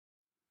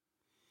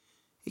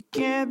It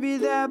can't be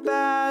that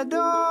bad,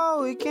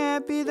 oh, it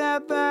can't be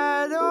that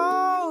bad,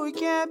 oh, it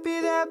can't be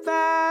that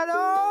bad,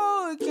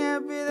 oh, it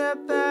can't be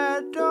that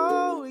bad,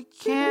 oh, it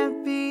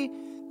can't be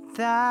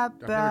that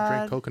bad. I've never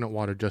drank coconut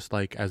water just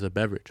like as a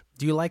beverage.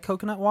 Do you like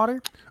coconut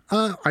water?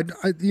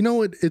 You know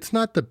what? It's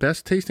not the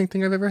best tasting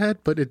thing I've ever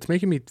had, but it's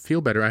making me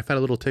feel better. I've had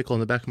a little tickle in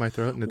the back of my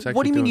throat, and it's actually.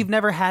 What do you mean you've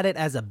never had it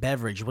as a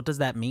beverage? What does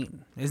that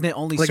mean? Isn't it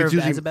only served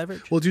as a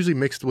beverage? Well, it's usually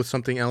mixed with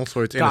something else,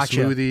 or it's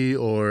Gotcha. in a smoothie,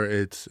 or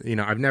it's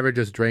I've never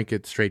just drank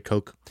it straight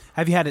Coke.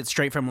 Have you had it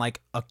straight from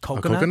like a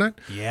coconut? A coconut?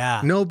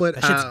 Yeah. No, but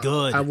that shit's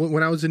good.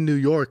 When I was in New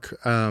York,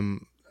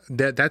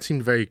 that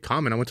seemed very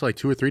common. I went to like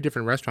 2 or 3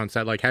 different restaurants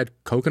that like had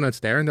coconuts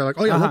there, and they're like,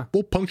 "Oh yeah,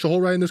 we'll punch a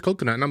hole right in this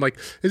coconut." And I'm like,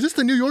 "Is this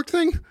the New York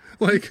thing?"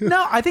 Like,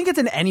 no, I think it's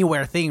an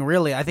anywhere thing.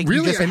 Really, I think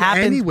really you just an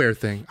anywhere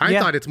thing. I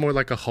thought it's more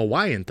like a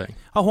Hawaiian thing.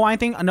 A Hawaiian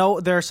thing? No,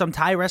 there are some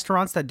Thai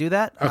restaurants that do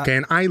that. Okay,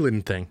 an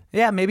island thing.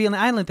 Yeah, maybe an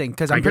island thing.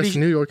 Because I guess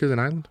New York is an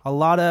island. A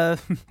lot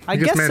of. I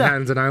guess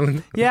Manhattan's an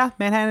island. Yeah,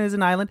 Manhattan is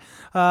an island.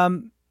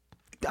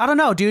 I don't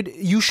know, dude.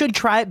 You should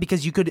try it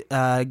because you could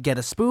get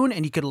a spoon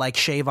and you could like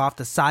shave off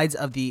the sides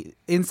of the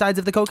insides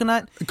of the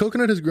coconut.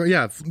 Coconut has grown,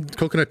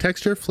 coconut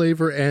texture,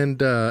 flavor,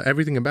 and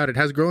everything about it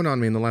has grown on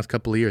me in the last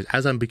couple of years.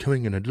 As I'm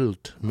becoming an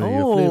adult, my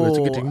flavors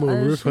are getting more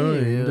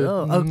refined.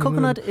 A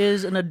coconut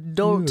is an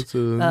adult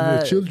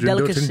children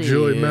delicacy. Don't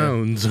enjoy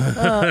mounds.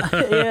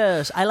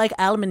 Yes, I like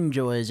almond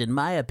joys, in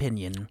my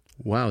opinion.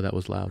 Wow, that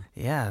was loud.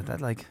 Yeah,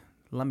 that like.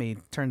 Let me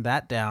turn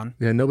that down.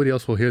 Yeah, nobody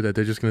else will hear that.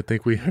 They're just going to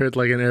think we heard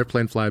like an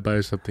airplane fly by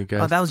or something,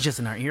 guys. Oh, that was just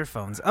in our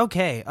earphones.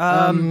 Okay.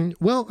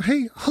 Well,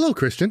 hey, hello,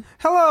 Christian.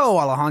 Hello,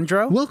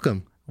 Alejandro.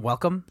 Welcome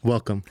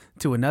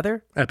to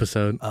another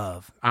episode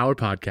of our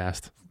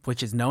podcast,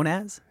 which is known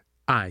as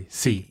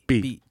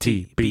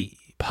ICBTB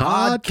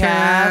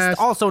Podcast,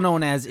 also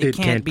known as It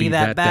Can't Be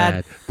That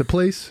Bad. The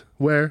place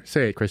where,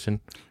 say it, Christian,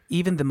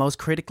 even the most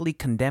critically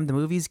condemned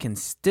movies can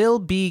still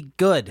be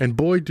good. And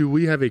boy, do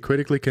we have a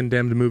critically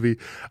condemned movie.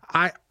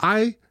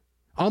 I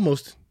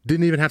almost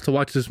didn't even have to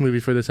watch this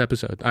movie for this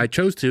episode. I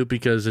chose to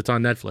because it's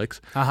on Netflix.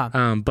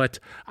 But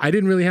I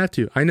didn't really have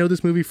to. I know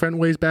this movie front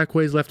ways, back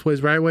ways, left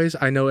ways, right ways.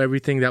 I know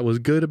everything that was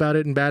good about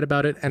it and bad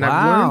about it. And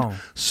I've learned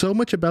so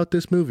much about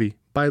this movie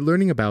by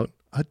learning about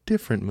a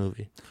different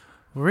movie.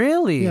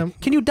 Really? Yeah.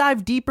 Can you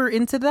dive deeper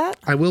into that?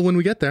 I will when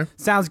we get there.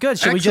 Sounds good.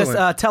 Should we just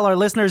tell our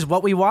listeners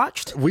what we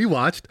watched? We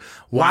watched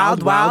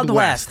Wild Wild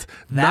West.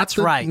 That's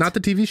right. Not the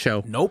TV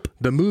show. Nope.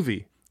 The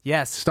movie.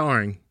 Yes.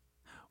 Starring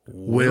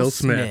Will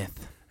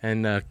Smith.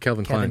 And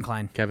Calvin Klein,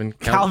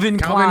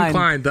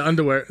 the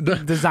underwear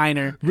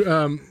designer.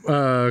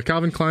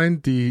 Calvin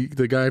Klein,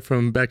 the guy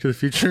from Back to the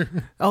Future.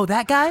 Oh,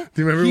 that guy?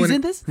 Do you remember He's in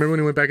this? Remember when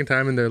he went back in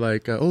time and they're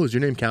like, "Oh, is your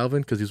name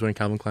Calvin?" Because he's wearing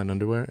Calvin Klein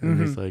underwear, and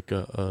he's like,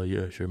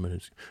 "Yeah, sure, my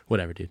name's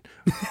whatever, dude."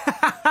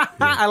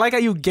 I like how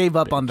you gave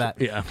up on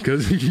that. Yeah,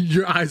 because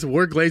your eyes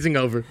were glazing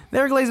over.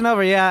 They were glazing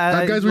over.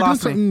 Yeah, guys, we're doing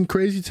something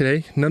crazy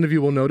today. None of you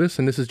will notice,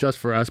 and this is just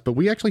for us. But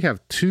we actually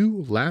have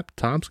 2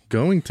 laptops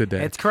going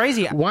today. It's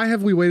crazy. Why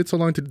have we waited so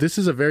long to? This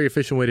is a very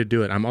efficient way to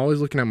do it. I'm always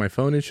looking at my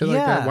phone and shit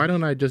like that. Why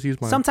don't I just use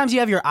mine? Sometimes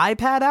you have your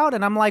iPad out,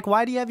 and I'm like,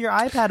 why do you have your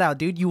iPad out,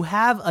 dude? You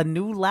have a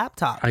new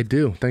laptop. I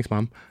do. Thanks,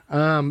 Mom.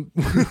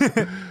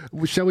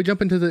 Shall we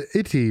jump into the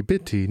itty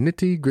bitty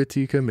nitty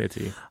gritty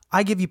committee?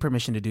 I give you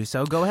permission to do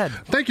so. Go ahead.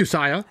 Thank you,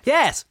 Saya.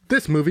 Yes.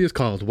 This movie is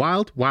called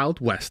Wild Wild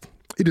West.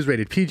 It is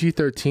rated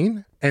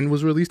PG-13 and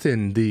was released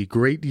in the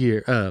great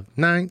year of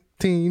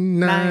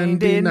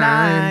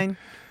 1999.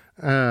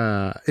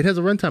 It has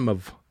a runtime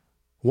of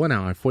 1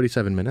 hour,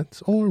 47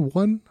 minutes, or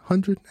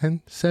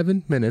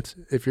 107 minutes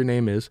if your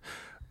name is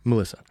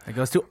Melissa. It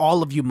goes to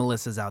all of you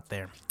Melissas out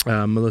there.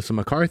 Melissa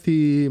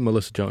McCarthy,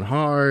 Melissa Joan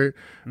Hart,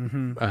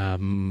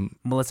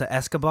 Melissa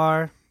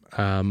Escobar,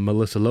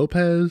 Melissa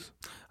Lopez,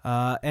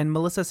 and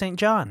Melissa St.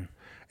 John.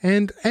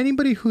 And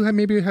anybody who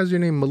maybe has your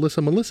name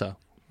Melissa.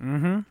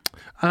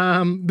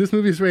 This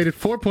movie is rated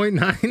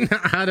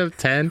 4.9 out of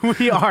 10.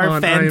 We are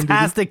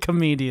fantastic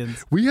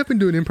comedians. We have been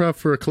doing improv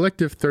for a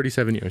collective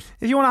 37 years.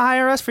 If you want to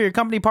hire us for your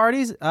company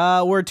parties,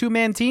 we're a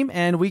 2-man team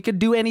and we could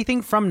do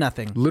anything from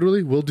nothing.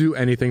 Literally, we'll do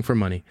anything for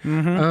money.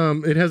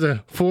 It has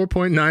a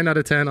 4.9 out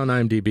of 10 on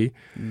IMDb.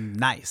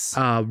 Nice.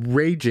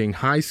 Raging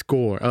high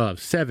score of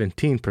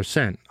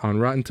 17% on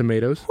Rotten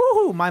Tomatoes.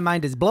 Woohoo, my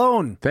mind is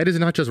blown. That is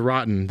not just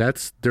rotten.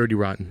 That's dirty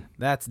rotten.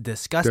 That's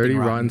disgusting. Dirty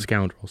rotten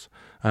scoundrels.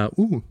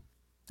 Ooh.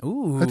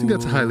 I think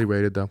that's highly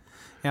rated, though.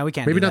 Yeah, we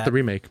can't Maybe do not that. the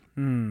remake.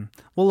 We'll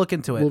look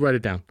into it. We'll write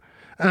it down.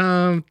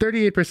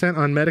 38%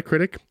 on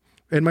Metacritic.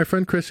 And my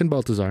friend Christian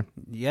Baltazar.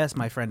 Yes,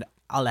 my friend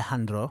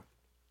Alejandro.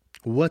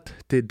 What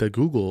did the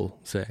Google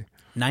say?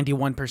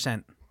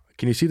 91%.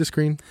 Can you see the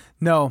screen?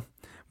 No.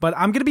 But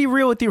I'm going to be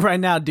real with you right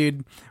now,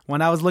 dude.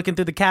 When I was looking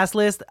through the cast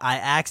list, I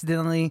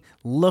accidentally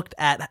looked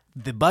at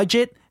the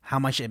budget, how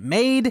much it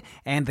made,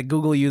 and the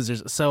Google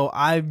users. So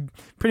I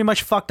pretty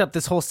much fucked up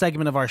this whole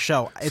segment of our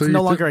show. It's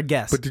no longer a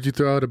guess. But did you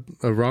throw out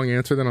a wrong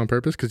answer then on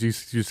purpose? Because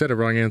you said a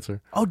wrong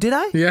answer. Oh, did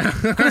I? Yeah.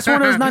 I just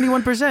wonder it was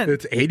 91%.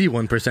 It's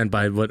 81%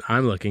 by what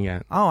I'm looking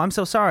at. Oh, I'm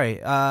so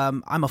sorry.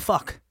 I'm a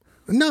fuck.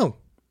 No.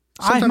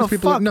 I'm a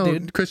fuck, no,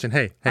 dude. Christian,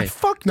 hey. I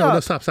fucked no, up. No,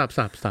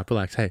 stop,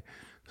 relax. Hey,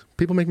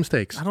 people make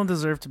mistakes. I don't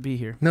deserve to be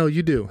here. No,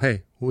 you do.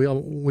 Hey, we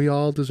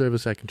all deserve a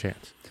second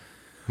chance.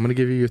 I'm gonna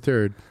give you your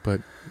third,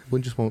 but we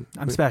just won't.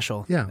 I'm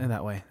special. Yeah. In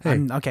that way.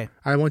 Hey. Okay.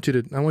 I want you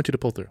to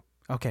pull through.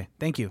 Okay.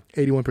 Thank you.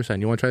 81%.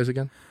 You want to try this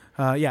again?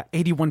 Yeah.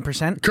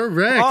 81%.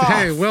 Correct. Oh,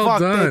 hey, well fuck,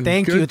 done.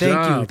 Thank Good you.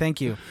 job.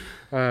 Thank you.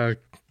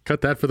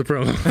 Cut that for the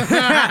promo.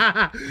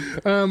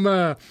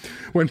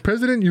 When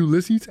President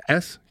Ulysses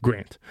S.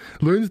 Grant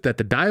learns that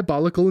the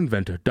diabolical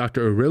inventor,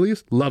 Dr.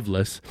 Aurelius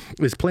Lovelace,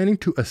 is planning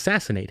to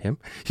assassinate him,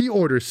 he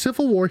orders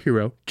Civil War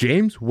hero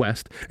James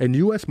West and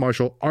U.S.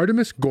 Marshal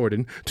Artemus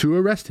Gordon to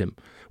arrest him.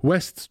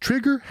 West's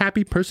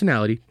trigger-happy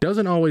personality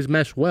doesn't always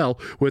mesh well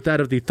with that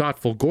of the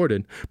thoughtful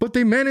Gordon, but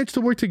they manage to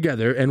work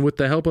together, and with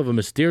the help of a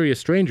mysterious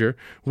stranger,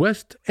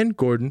 West and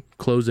Gordon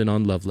close in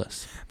on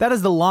Lovelace. That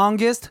is the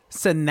longest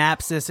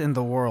synopsis in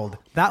the world.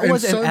 That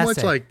was and so an essay.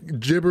 much like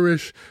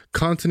gibberish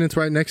consonants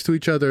right next to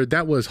each other.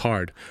 That was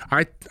hard.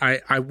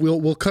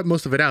 We'll cut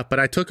most of it out, but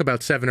I took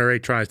about 7 or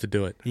 8 tries to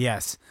do it.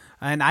 Yes.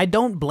 And I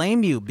don't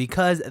blame you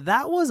because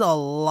that was a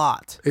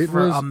lot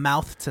for a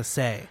mouth to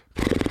say.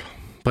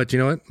 But you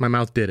know what? My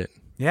mouth did it.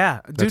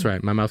 Yeah. Dude, That's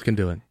right. My mouth can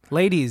do it.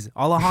 Ladies,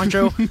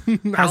 Alejandro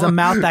has a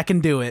mouth that can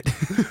do it.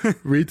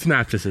 Read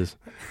synopsises.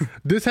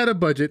 This had a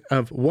budget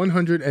of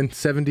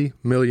 $170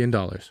 million.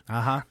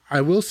 Uh-huh.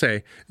 I will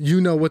say, you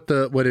know what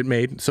it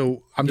made,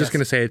 so I'm just going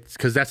to say it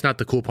because that's not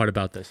the cool part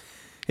about this.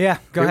 Yeah,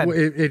 go ahead.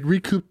 It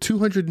recouped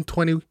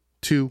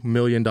 $222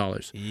 million.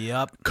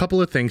 Yep.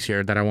 Couple of things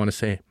here that I want to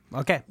say.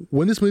 Okay.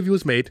 When this movie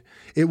was made,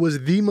 it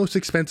was the most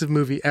expensive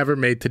movie ever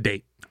made to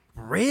date.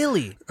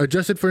 Really?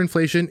 Adjusted for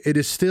inflation, it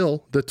is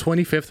still the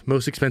 25th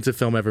most expensive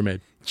film ever made.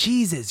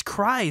 Jesus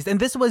Christ. And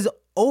this was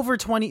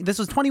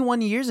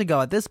 21 years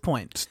ago at this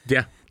point.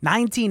 Yeah.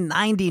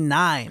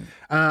 1999.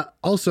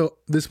 Also,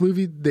 this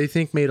movie, they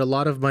think, made a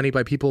lot of money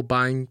by people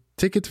buying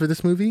tickets for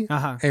this movie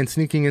and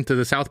sneaking into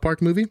the South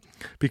Park movie.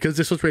 Because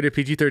this was rated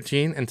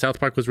PG-13 and South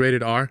Park was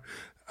rated R,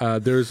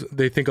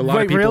 they think a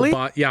lot of people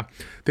bought. Yeah,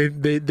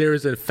 there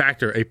is a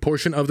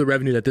portion of the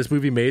revenue that this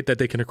movie made that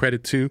they can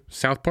accredit to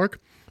South Park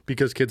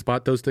because kids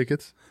bought those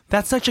tickets.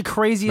 That's such a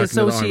crazy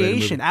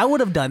association. I would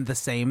have done the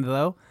same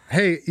though.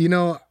 Hey,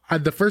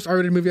 the first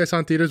R-rated movie I saw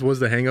in theaters was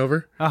The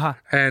Hangover.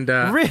 And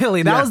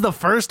really, that was the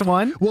first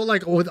one. Well,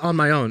 like on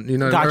my own,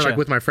 Gotcha. or like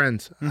with my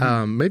friends.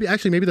 Maybe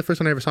the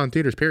first one I ever saw in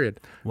theaters. Period.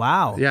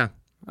 Wow. Yeah.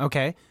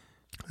 Okay.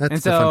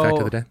 That's the fun fact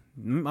of the day.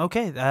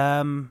 Okay.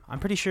 I'm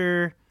pretty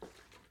sure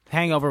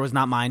Hangover was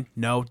not mine.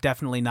 No,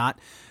 definitely not.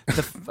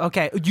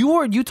 Okay.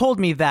 You told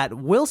me that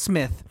Will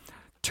Smith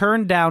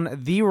turned down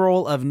the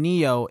role of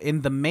Neo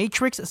in The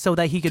Matrix so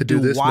that he could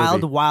do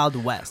Wild Wild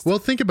West. Well,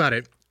 think about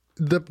it.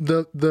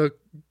 The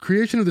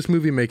creation of this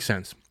movie makes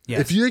sense. Yes.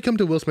 If you come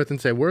to Will Smith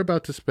and say, we're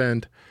about to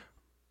spend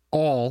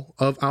all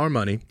of our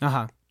money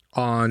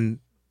on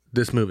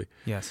this movie.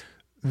 Yes.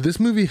 This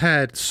movie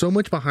had so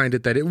much behind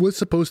it that it was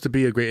supposed to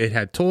be it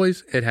had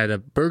toys, it had a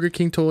Burger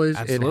King toys,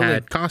 Absolutely. It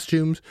had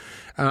costumes.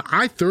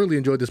 I thoroughly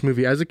enjoyed this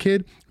movie as a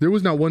kid. There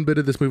was not one bit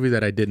of this movie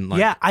that I didn't like.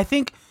 Yeah, I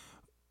think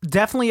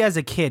definitely as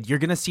a kid, you're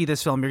going to see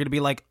this film. You're going to be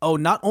like, oh,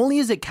 not only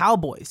is it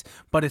cowboys,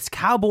 but it's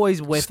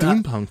cowboys with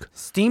steampunk.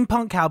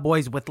 Steampunk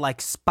cowboys with like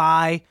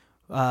spy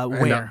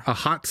wear. A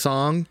hot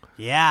song.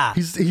 Yeah.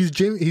 He's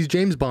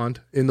James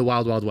Bond in the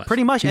Wild Wild West.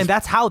 Pretty much. And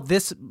that's how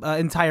this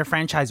entire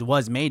franchise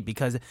was made,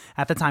 because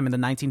at the time in the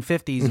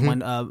 1950s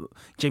when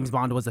James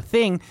Bond was a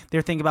thing,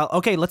 they're thinking about,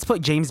 okay, let's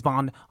put James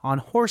Bond on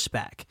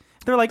horseback.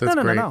 They're like,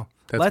 no.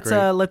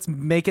 Let's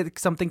make it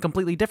something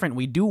completely different.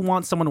 We do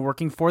want someone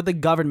working for the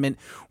government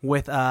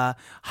with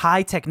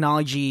high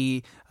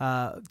technology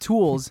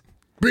tools.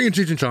 Bring in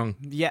Cheech and Chong.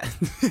 Yeah.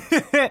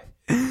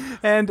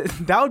 And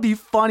that would be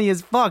funny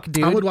as fuck,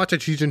 dude. I would watch a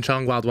Cheech and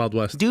Chong Wild Wild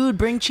West. Dude,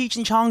 bring Cheech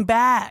and Chong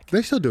back.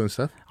 They're still doing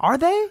stuff. Are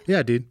they?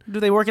 Yeah, dude.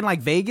 Do they work in like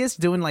Vegas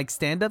doing like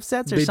stand-up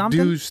sets or they something?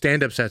 They do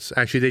stand-up sets.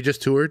 Actually, they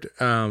just toured.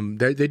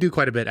 They do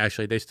quite a bit,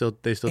 actually. They still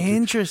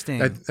Interesting.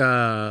 Do.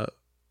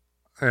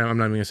 I'm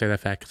not even going to say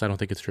that fact because I don't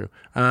think it's true.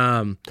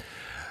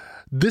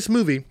 This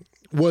movie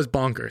was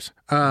bonkers.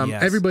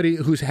 Yes. Everybody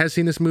who has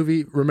seen this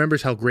movie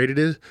remembers how great it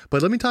is.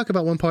 But let me talk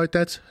about one part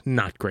that's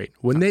not great.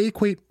 When they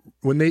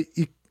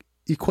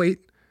equate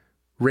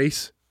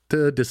race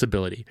to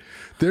disability,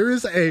 there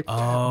is a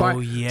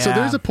So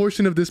there's a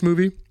portion of this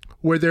movie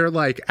where they're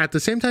like at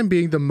the same time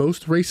being the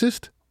most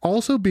racist,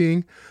 also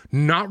being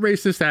not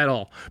racist at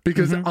all.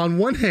 Because on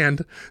one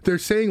hand, they're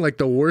saying like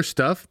the worst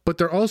stuff, but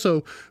they're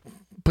also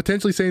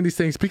potentially saying these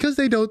things because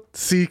they don't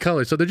see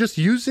color. So they're just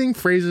using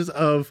phrases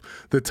of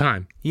the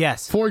time.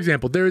 Yes. For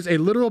example, there is a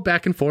literal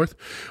back and forth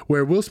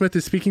where Will Smith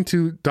is speaking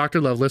to Dr.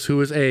 Lovelace, who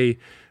is a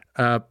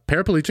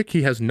paraplegic.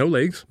 He has no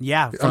legs.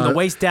 Yeah. From the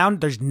waist down,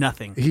 there's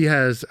nothing. He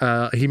has,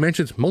 he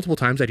mentions multiple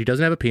times that he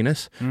doesn't have a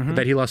penis,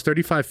 that he lost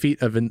 35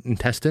 feet of an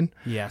intestine.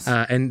 Yes.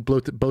 And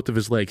both of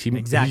his legs. He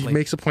Exactly.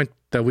 makes a point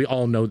that we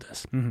all know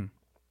this.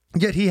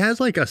 Yet he has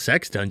like a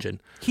sex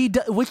dungeon.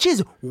 Which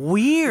is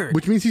weird.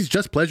 Which means he's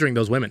just pleasuring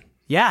those women.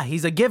 Yeah,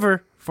 he's a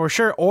giver For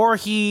sure. Or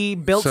he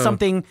built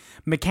something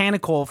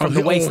mechanical from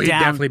the waist he down.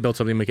 He definitely built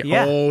something mechanical.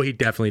 Yeah. Oh, he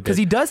definitely did. Because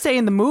he does say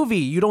in the movie,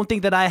 you don't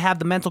think that I have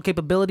the mental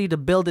capability to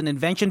build an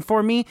invention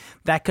for me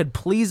that could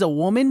please a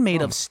woman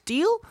made of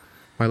steel?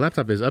 My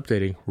laptop is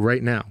updating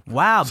right now.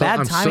 Wow,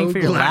 bad timing for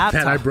your laptop.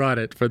 That I brought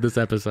it for this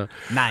episode.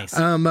 Nice.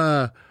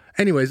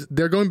 Anyways,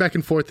 they're going back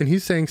and forth, and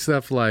he's saying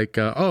stuff like,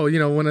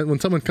 when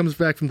someone comes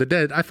back from the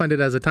dead, I find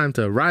it as a time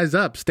to rise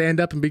up, stand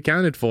up, and be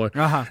counted for.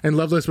 And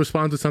Lovelace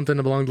responds with something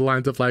along the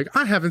lines of like,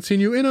 I haven't seen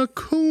you in a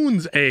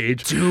coon's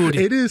age. Dude.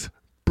 It is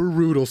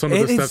brutal, some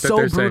of the stuff that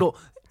they're brutal.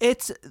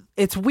 saying.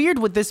 It's weird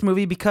with this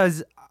movie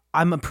because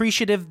I'm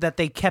appreciative that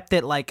they kept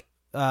it like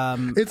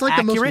it's like accurate.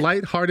 the most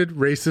lighthearted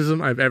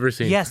racism I've ever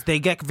seen. Yes, they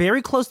get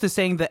very close to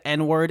saying the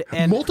N-word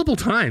and multiple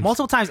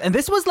times. And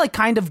this was like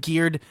kind of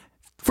geared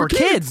for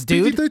kids,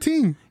 dude.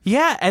 PG-13.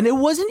 Yeah, and it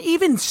wasn't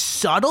even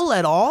subtle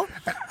at all.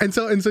 And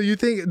so you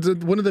think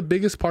one of the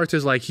biggest parts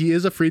is like he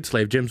is a freed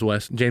slave, James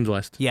West.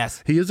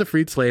 Yes. He is a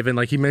freed slave, and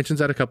like he mentions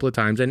that a couple of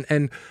times,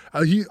 and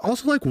he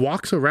also like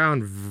walks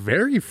around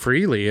very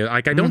freely.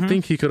 Like I don't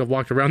think he could have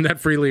walked around that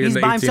freely in the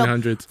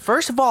 1800s.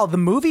 First of all, the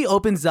movie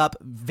opens up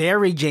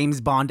very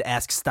James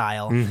Bond-esque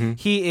style.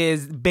 He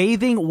is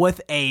bathing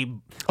with a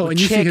and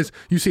chick.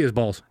 you see his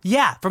balls.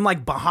 Yeah, from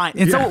like behind.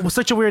 It's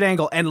such a weird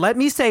angle. And let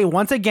me say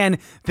once again,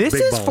 this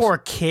Big is balls. for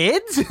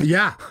kids.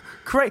 Yeah.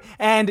 Great.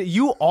 And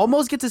you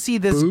almost get to see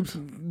this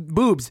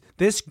boobs.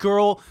 This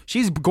girl,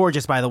 she's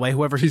gorgeous, by the way,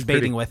 whoever she's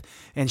bathing with.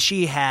 And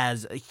she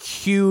has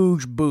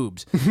huge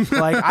boobs.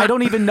 Like, I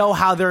don't even know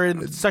how they're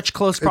in such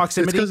close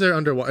proximity. It's because they're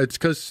underwater. It's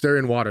because they're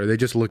in water. They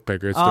just look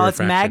bigger. It's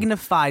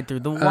magnified through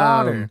the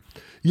water.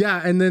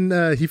 Yeah, and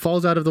then he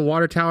falls out of the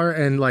water tower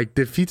and like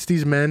defeats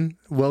these men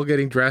while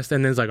getting dressed,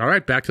 and then is like, all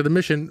right, back to the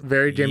mission.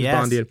 Very James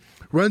Bondian.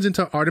 Runs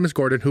into Artemis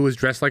Gordon, who is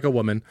dressed like a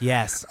woman.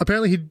 Yes.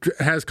 Apparently, he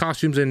has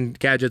costumes and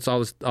gadgets all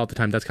the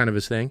time. That's kind of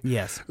his thing.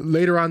 Yes.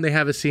 Later on, they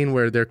have a scene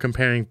where they're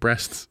comparing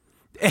breasts.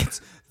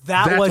 That's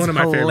was one of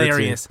my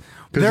hilarious.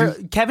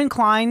 Kevin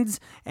Kline's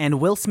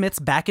and Will Smith's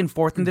back and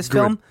forth in this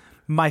film,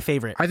 my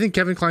favorite. I think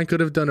Kevin Kline could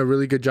have done a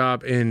really good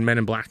job in Men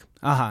in Black.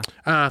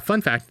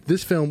 Fun fact,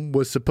 this film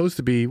was supposed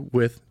to be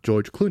with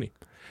George Clooney.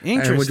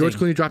 Interesting. And when George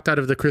Clooney dropped out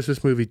of the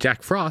Christmas movie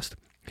Jack Frost,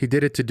 he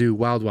did it to do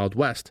Wild Wild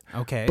West.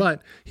 Okay.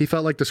 But he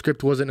felt like the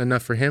script wasn't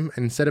enough for him.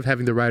 And instead of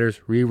having the writers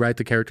rewrite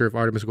the character of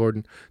Artemis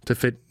Gordon to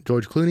fit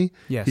George Clooney,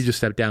 he just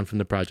stepped down from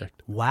the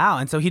project. Wow.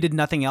 And so he did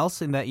nothing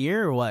else in that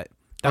year or what?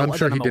 I'm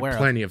sure he did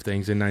plenty of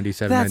things in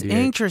 97, That's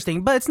 98.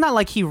 interesting. But it's not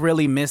like he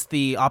really missed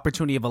the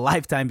opportunity of a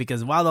lifetime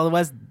because Wild Wild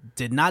West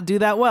did not do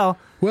that well.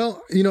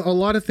 Well, a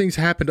lot of things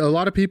happened. A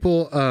lot of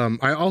people,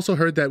 I also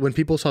heard that when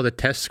people saw the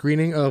test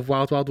screening of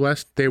Wild Wild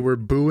West, they were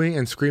booing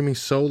and screaming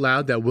so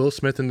loud that Will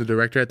Smith and the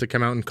director had to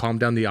come out and calm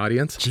down the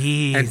audience.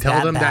 Jeez, and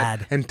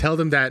tell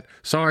them that,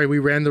 sorry, we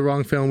ran the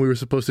wrong film. We were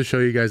supposed to show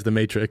you guys The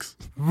Matrix.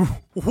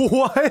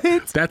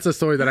 What? That's a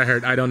story that I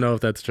heard. I don't know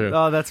if that's true.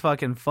 Oh, that's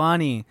fucking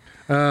funny.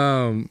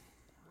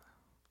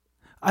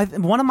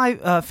 One of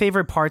my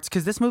favorite parts,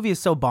 because this movie is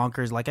so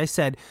bonkers, like I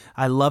said,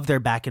 I love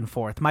their back and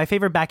forth. My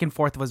favorite back and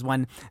forth was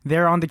when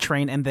they're on the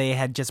train and they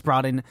had just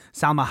brought in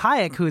Salma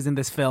Hayek, who is in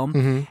this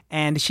film,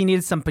 and she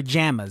needed some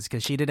pajamas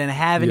because she didn't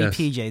have any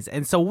PJs.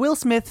 And so Will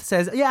Smith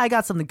says, I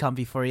got something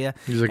comfy for you.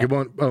 He's like, it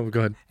won't, go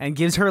ahead. And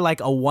gives her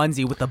like a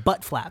onesie with a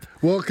butt flap.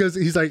 Well, because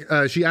he's like,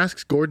 she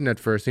asks Gordon at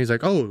first, and he's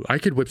like, I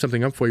could whip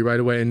something up for you right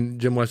away.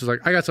 And Jim West is like,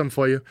 I got something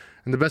for you.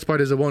 And the best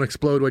part is it won't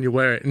explode when you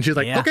wear it. And she's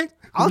like, okay.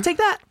 I'll take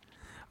that.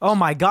 Oh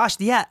my gosh!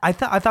 Yeah, I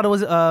thought it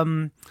was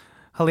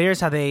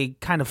hilarious how they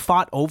kind of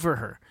fought over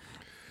her.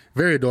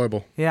 Very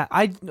adorable. Yeah,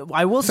 I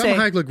will say Salma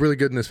Hayek looked really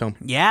good in this film.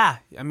 Yeah,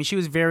 I mean she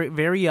was very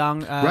very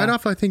young. Right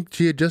off, I think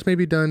she had just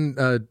maybe done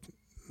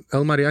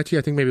El Mariachi.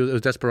 I think maybe it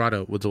was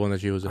Desperado was the one that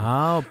she was in.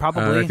 Oh,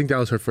 probably. I think that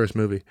was her first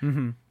movie.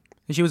 Mm-hmm.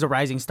 And she was a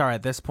rising star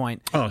at this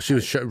point. Oh, she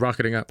was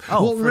rocketing up.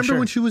 Oh, well, remember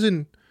when she was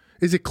in?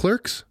 Is it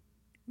Clerks?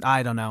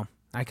 I don't know.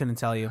 I couldn't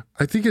tell you.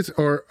 I think it's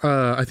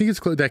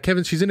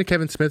that she's in a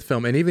Kevin Smith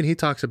film, and even he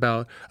talks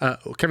about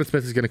Kevin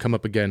Smith is going to come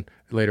up again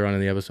later on in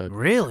the episode.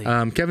 Really?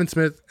 Kevin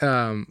Smith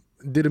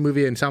did a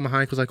movie, and Salma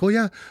Hayek was like, "Oh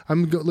yeah,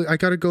 I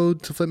got to go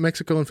to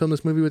Mexico and film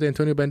this movie with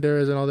Antonio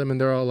Banderas and all them," and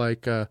they're all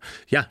like,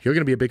 "Yeah, you're going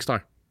to be a big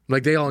star."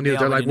 Like they all knew.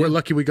 They're like, "We're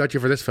lucky we got you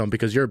for this film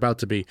because you're about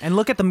to be." And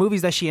look at the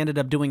movies that she ended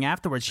up doing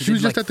afterwards. She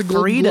was just at the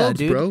Golden Globes,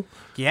 dude. bro.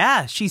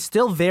 Yeah, she's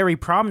still very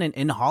prominent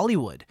in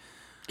Hollywood.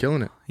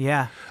 Killing it.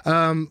 Yeah.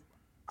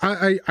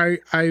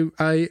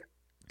 I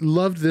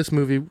loved this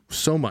movie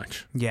so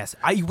much. Yes,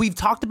 we've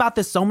talked about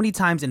this so many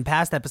times in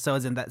past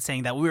episodes, and that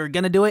saying that we were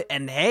gonna do it,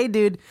 and hey,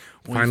 dude,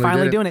 we're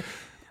finally doing it.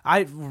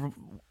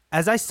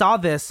 As I saw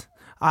this,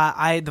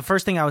 the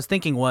first thing I was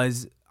thinking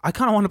was, I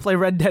kind of want to play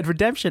Red Dead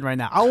Redemption right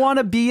now. I want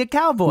to be a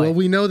cowboy. Well,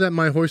 we know that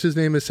my horse's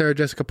name is Sarah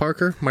Jessica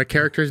Parker. My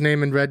character's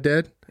name in Red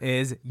Dead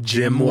is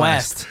Jim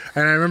West.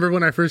 And I remember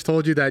when I first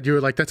told you that, you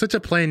were like, that's such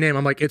a plain name.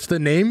 I'm like, it's the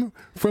name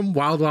from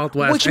Wild Wild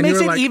West. Which makes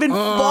it even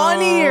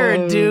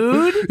funnier,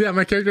 dude. Yeah,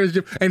 my character is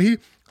Jim. And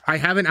I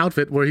have an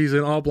outfit where he's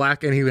in all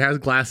black and he has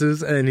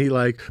glasses and he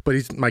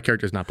but my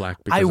character's not black.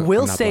 I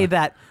will say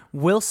that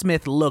Will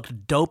Smith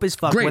looked dope as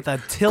fuck with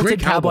a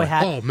tilted cowboy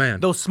hat. Oh man,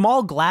 those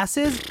small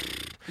glasses.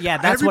 Yeah,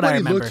 that's what I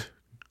remember. Looked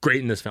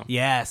great in this film.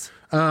 Yes,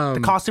 the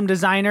costume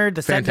designer,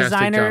 the set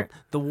designer,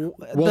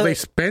 they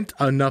spent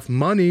enough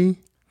money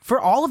for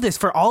all of this,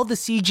 for all the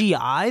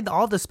CGI,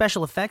 all the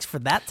special effects for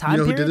that time. You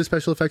know period? Who did the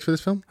special effects for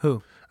this film?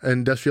 Who?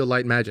 Industrial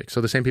Light and Magic.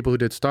 So the same people who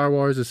did Star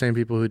Wars, the same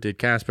people who did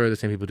Casper, the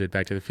same people who did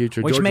Back to the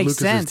Future. Which George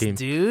makes Lucas's sense, team.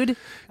 dude.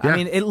 Yeah. I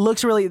mean, it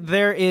looks really.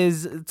 There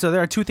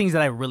are two things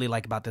that I really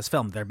like about this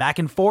film. They're back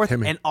and forth,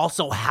 and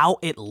also how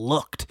it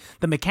looked.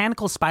 The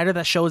mechanical spider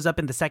that shows up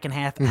in the second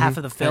half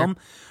of the film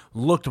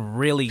looked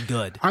really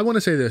good. I want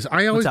to say this.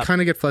 I always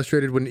kind of get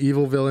frustrated when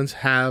evil villains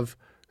have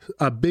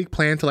a big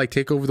plan to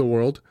take over the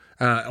world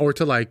or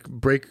to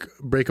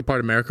break apart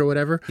America or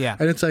whatever. Yeah.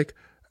 And it's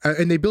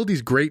and they build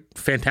these great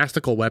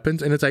fantastical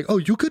weapons, and it's oh,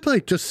 you could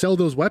just sell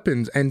those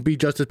weapons and be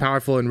just as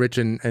powerful and rich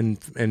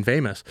and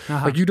famous.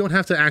 You don't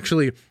have to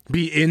actually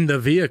be in the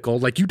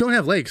vehicle. You don't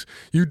have legs.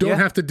 You don't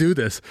have to do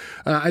this.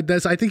 I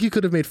think you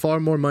could have made far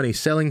more money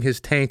selling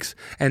his tanks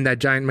and that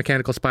giant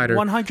mechanical spider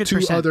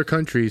 100%. to other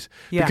countries.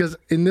 Yeah. Because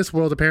in this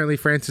world, apparently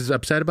France is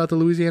upset about the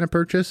Louisiana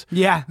Purchase.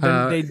 Yeah,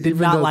 they did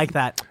not like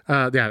that.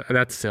 Yeah,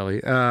 that's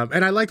silly.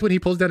 And I liked when he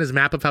pulls down his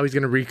map of how he's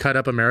going to recut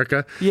up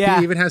America. Yeah.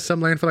 He even has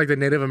some land for the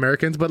Native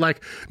Americans, but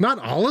not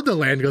all of the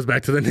land goes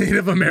back to the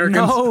Native Americans.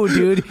 No,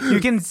 dude. You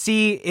can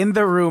see in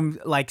the room,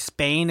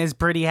 Spain is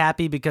pretty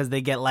happy because they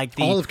get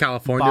the all of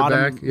California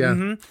bottom, back.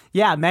 Yeah.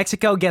 Yeah,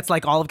 Mexico gets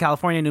all of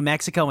California, New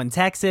Mexico, and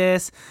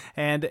Texas.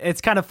 And it's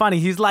kind of funny.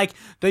 He's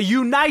the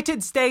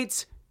United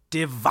States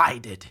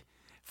divided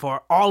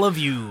for all of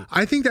you.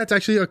 I think that's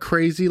actually a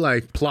crazy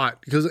plot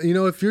because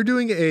if you're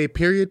doing a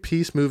period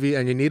piece movie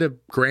and you need a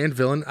grand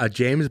villain, a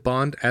James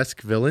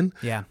Bond-esque villain,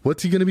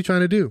 what's he going to be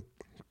trying to do?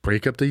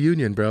 Break up the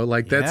Union, bro.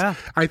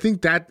 I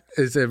think that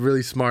is a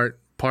really smart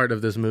part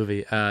of this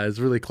movie. It's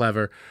really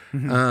clever.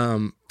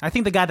 I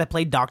think the guy that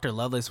played Dr.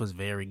 Lovelace was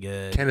very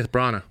good. Kenneth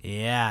Branagh.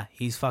 Yeah,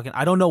 he's fucking.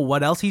 I don't know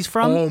what else he's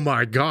from. Oh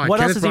my god, what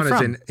Kenneth else is he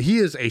from? He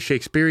is a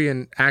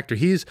Shakespearean actor.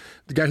 He's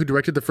the guy who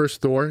directed the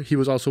first Thor. He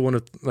was also one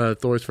of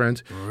Thor's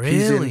friends. Really?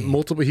 He's in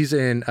multiple. He's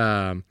in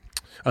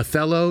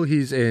Othello.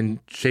 He's in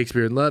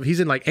Shakespeare in Love. He's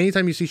in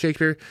anytime you see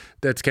Shakespeare,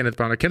 that's Kenneth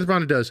Branagh. Kenneth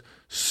Branagh does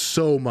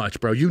so much,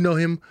 bro. You know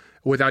him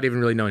without even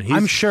really knowing.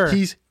 I'm sure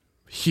he's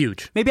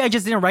huge. Maybe I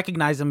just didn't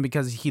recognize him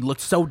because he looked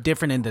so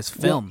different in this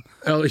film.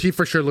 Well, he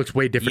for sure looks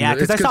way different. Yeah,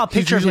 because I saw a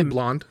picture of him.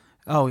 Blonde.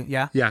 Oh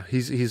yeah. Yeah,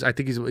 he's. I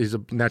think he's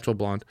a natural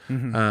blonde.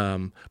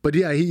 But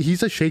yeah,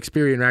 he's a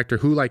Shakespearean actor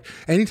who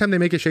anytime they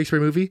make a Shakespeare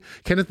movie,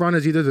 Kenneth Branagh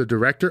is either the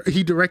director.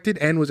 He directed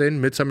and was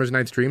in Midsummer's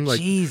Night's Dream.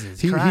 Jesus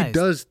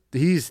Christ.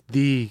 He's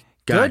the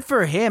guy. Good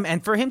for him,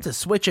 and for him to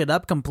switch it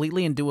up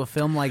completely and do a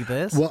film like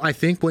this. Well, I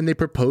think when they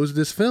proposed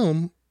this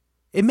film,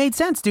 it made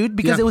sense, dude,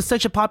 because it was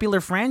such a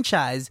popular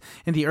franchise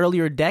in the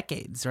earlier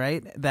decades,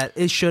 right? That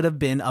it should have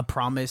been a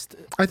promised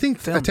I think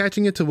film.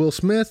 Attaching it to Will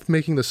Smith,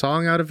 making the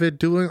song out of it,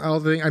 doing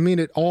all the things. I mean,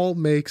 it all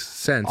makes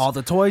sense. All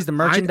the toys, the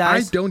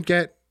merchandise.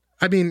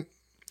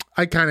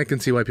 I kind of can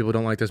see why people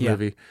don't like this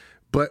movie,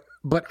 but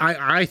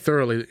I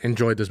thoroughly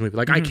enjoyed this movie.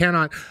 I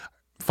cannot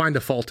find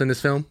a fault in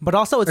this film. But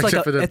also, it's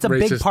it's a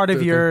big part of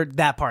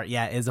that part.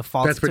 Yeah, is a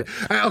fault. That's pretty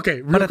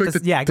okay. Real quick to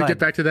get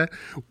back to that,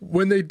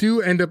 when they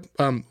do end up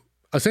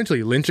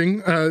essentially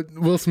lynching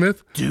Will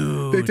Smith,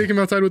 dude, they take him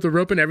outside with a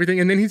rope and everything,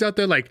 and then he's out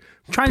there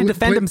trying to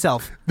defend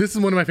himself. This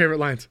is one of my favorite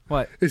lines.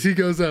 What is he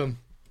goes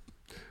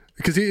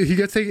because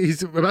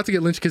he's about to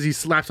get lynched because he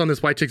slaps on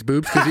this white chick's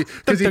boobs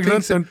because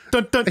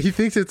he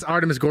thinks it's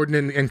Artemis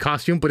Gordon in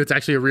costume, but it's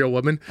actually a real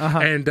woman,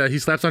 and he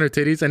slaps on her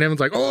titties, and everyone's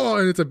like, oh,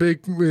 and it's a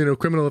big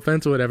criminal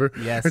offense or whatever.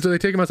 Yes. And so they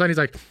take him outside, and he's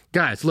like,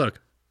 guys, look,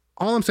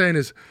 all I'm saying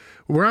is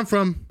where I'm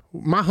from,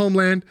 my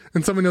homeland,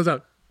 and someone yells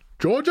out,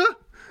 Georgia?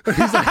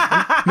 He's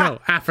like, no,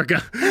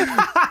 Africa.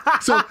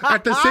 So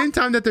at the same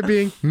time that they're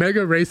being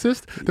mega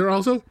racist, they're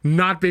also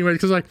not being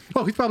racist. Because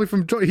oh, he's probably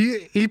from Georgia.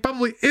 He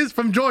probably is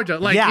from Georgia.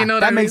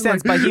 That makes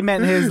sense. But he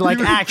meant his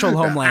actual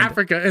homeland,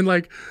 Africa. And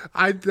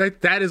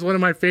that is one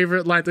of my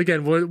favorite lines.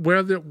 Again,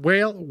 where they're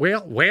being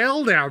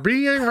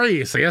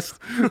racist.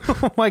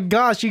 Oh my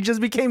gosh, he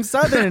just became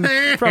Southern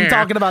from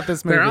talking about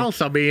this movie. They're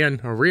also being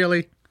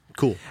really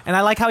cool. And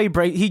I like how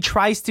he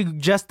tries to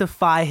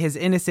justify his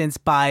innocence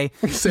by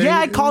saying,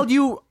 I called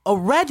you a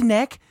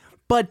redneck,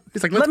 but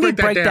let me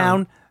break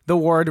down the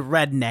word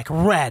redneck.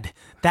 Red.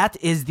 That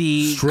is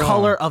the strong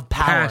color of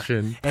power.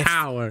 Passion, it's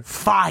power.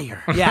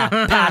 Fire. Yeah,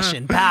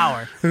 passion,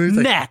 power.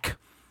 Neck.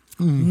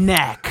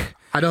 Neck.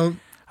 I don't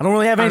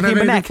really have anything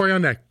but neck. For your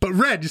neck. But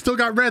red, you still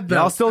got red though.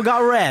 Y'all still got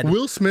red.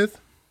 Will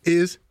Smith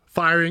is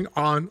firing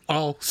on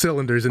all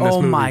cylinders in this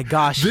movie. Oh my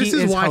gosh. This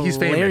is why hilarious. He's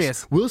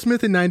famous. Will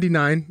Smith in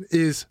 99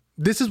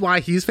 this is why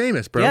he's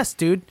famous, bro. Yes,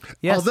 dude.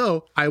 Yes.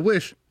 Although I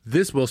wish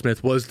this Will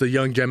Smith was the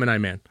young Gemini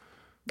Man.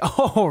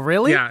 Oh,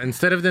 really? Yeah,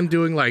 instead of them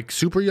doing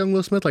super young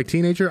Will Smith,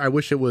 teenager, I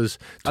wish it was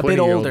 20-year-old a bit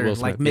older, Will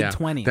Smith.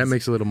 mid-20s. That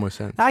makes a little more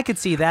sense. I could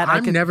see that.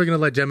 I'm never going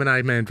to let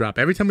Gemini Man drop.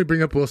 Every time we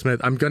bring up Will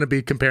Smith, I'm going to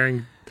be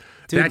comparing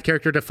that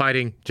character to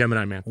fighting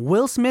Gemini Man.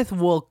 Will Smith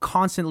will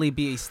constantly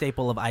be a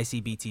staple of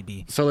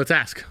ICBTB. So let's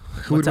ask,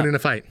 who would win in a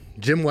fight?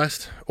 Jim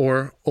West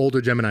or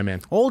older Gemini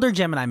Man? Older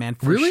Gemini Man,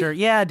 for sure.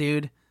 Yeah,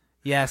 dude.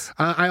 Yes.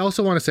 I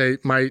also want to say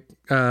my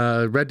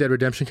Red Dead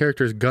Redemption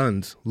character's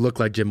guns look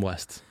like Jim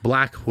West's.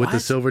 Black with the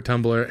silver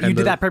tumbler. And you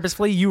did that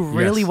purposefully? You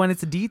really went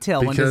into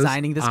detail when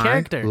designing this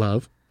character. I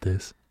love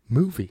this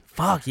movie.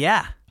 Fuck,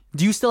 yeah.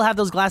 Do you still have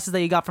those glasses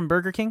that you got from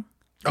Burger King?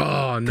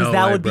 Oh, no. Because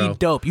that would be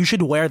dope. You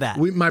should wear that.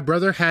 My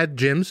brother had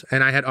Jim's,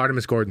 and I had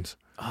Artemis Gordon's.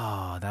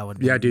 Oh, that would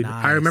be dude.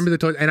 nice. I remember the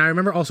toys, and I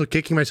remember also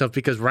kicking myself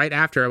because right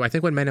after, I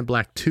think when Men in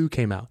Black 2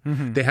 came out,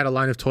 they had a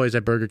line of toys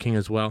at Burger King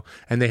as well,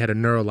 and they had a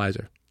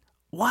neuralizer.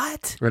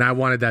 What? And I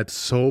wanted that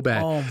so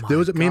bad. Oh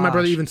my Me and my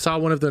brother even saw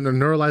one of the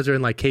neuralizer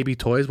in like KB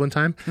Toys one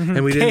time,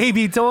 and we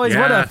KB Toys,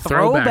 what a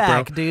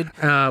throwback, dude.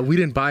 We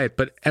didn't buy it,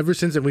 but ever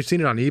since then, we've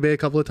seen it on eBay a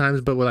couple of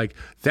times. But we're like,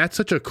 that's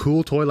such a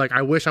cool toy. Like,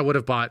 I wish I would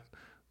have bought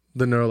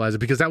the neuralizer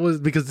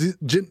because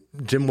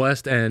Jim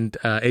West and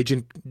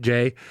Agent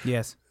J.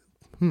 Yes.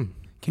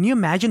 Can you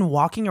imagine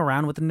walking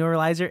around with a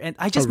neuralizer? And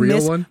I just real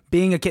miss one?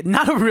 being a kid.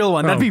 Not a real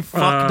one. That'd be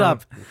fucked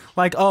up.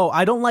 Like,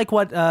 I don't like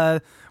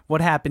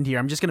what happened here.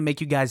 I'm just gonna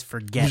make you guys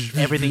forget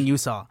everything you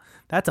saw.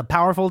 That's a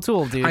powerful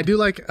tool, dude. I do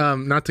like,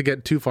 not to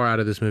get too far out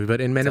of this movie, but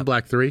in Men in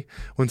Black 3,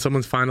 when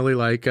someone's finally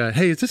like,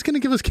 hey, is this going to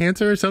give us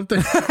cancer or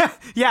something?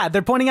 Yeah,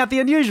 they're pointing out the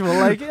unusual,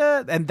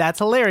 and that's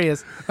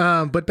hilarious.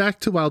 But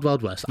back to Wild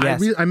Wild West.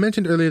 Yes. I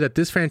mentioned earlier that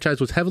this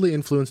franchise was heavily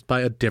influenced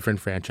by a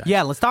different franchise.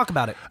 Yeah, let's talk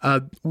about it.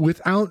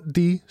 Without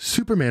the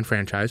Superman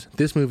franchise,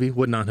 this movie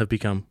would not have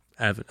become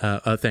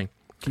a thing.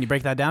 Can you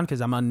break that down?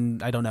 Because I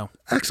don't know.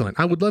 Excellent.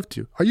 I would love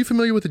to. Are you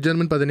familiar with a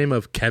gentleman by the name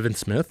of Kevin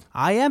Smith?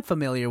 I am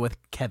familiar with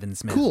Kevin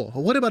Smith. Cool.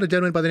 What about a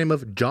gentleman by the name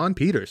of John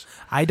Peters?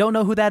 I don't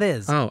know who that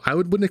is. Oh, I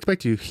wouldn't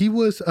expect you. He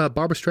was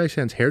Barbra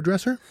Streisand's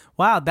hairdresser.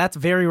 Wow, that's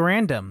very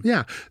random.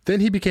 Yeah.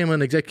 Then he became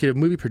an executive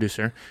movie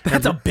producer.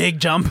 That's a big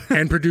jump.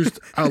 And produced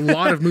a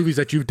lot of movies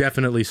that you've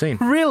definitely seen.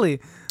 Really?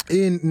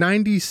 In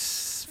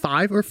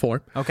 95 or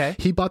 4, okay,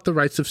 he bought the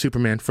rights of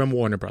Superman from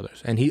Warner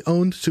Brothers, and he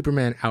owned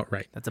Superman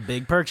outright. That's a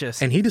big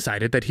purchase. And he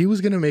decided that he was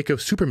going to make a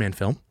Superman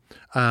film,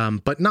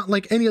 but not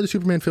like any other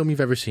Superman film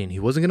you've ever seen. He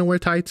wasn't going to wear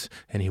tights,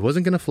 and he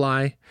wasn't going to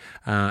fly,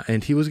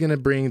 and he was going to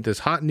bring this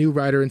hot new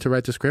writer in to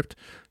write the script,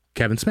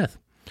 Kevin Smith.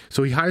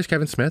 So he hires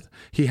Kevin Smith,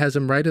 he has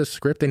him write a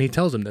script, and he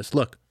tells him this.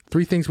 Look,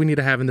 3 things we need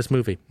to have in this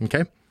movie,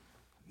 okay?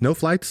 No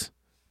flights,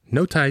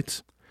 no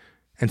tights,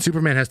 and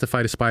Superman has to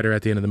fight a spider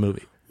at the end of the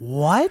movie.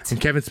 What?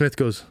 And Kevin Smith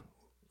goes,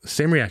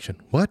 same reaction.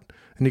 What?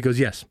 And he goes,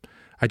 yes.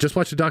 I just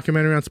watched a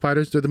documentary on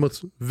spiders. They're the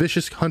most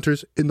vicious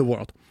hunters in the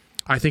world.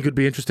 I think it would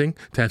be interesting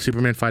to have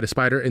Superman fight a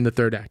spider in the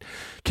 3rd act.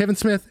 Kevin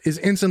Smith is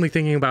instantly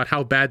thinking about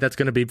how bad that's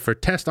going to be for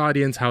test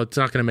audience, how it's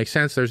not going to make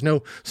sense. There's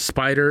no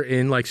spider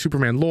in like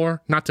Superman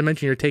lore. Not to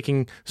mention you're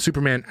taking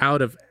Superman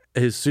out of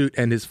his suit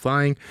and his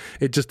flying.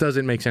 It just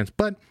doesn't make sense.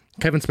 But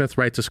Kevin Smith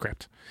writes a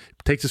script,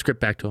 takes the script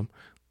back to him.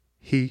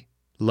 He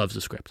loves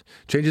the script.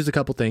 Changes a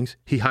couple things.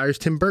 He hires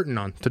Tim Burton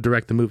on to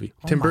direct the movie.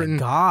 Tim Burton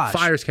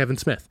fires Kevin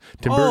Smith.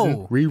 Tim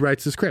Burton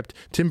rewrites the script.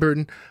 Tim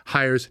Burton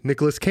hires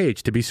Nicolas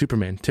Cage to be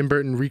Superman. Tim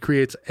Burton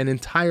recreates an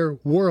entire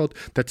world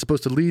that's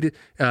supposed to lead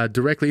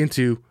directly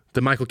into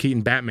the Michael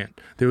Keaton Batman.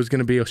 There was going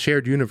to be a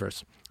shared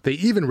universe. They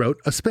even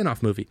wrote a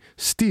spin-off movie,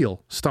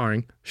 Steel,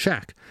 starring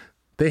Shaq.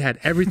 They had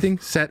everything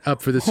set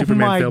up for the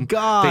Superman film.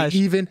 Gosh. They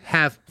even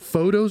have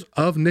photos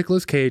of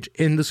Nicolas Cage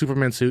in the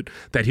Superman suit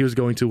that he was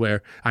going to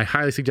wear. I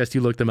highly suggest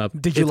you look them up.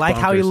 Did you like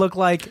how he looked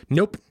like?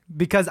 Nope.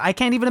 Because I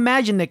can't even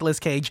imagine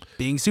Nicolas Cage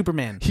being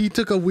Superman. He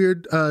took a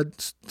weird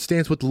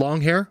stance with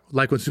long hair,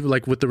 like with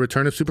the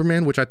Return of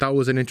Superman, which I thought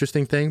was an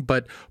interesting thing.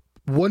 But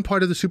one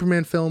part of the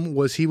Superman film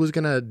was he was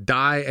going to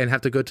die and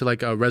have to go to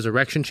like a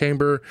resurrection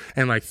chamber.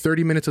 And like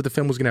 30 minutes of the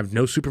film was going to have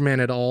no Superman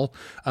at all.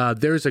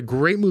 There's a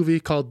great movie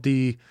called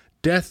The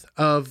Death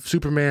of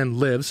Superman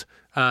Lives.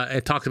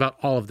 It talks about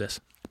all of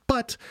this.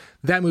 But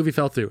that movie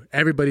fell through.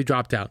 Everybody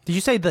dropped out. Did you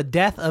say The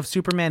Death of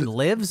Superman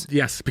Lives?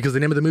 Yes, because the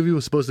name of the movie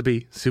was supposed to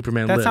be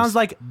Superman Lives. That sounds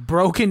like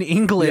broken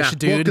English,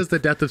 dude. Well, because The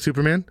Death of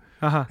Superman,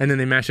 and then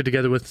they mashed it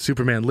together with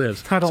Superman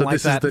Lives. I don't like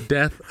that. So this is the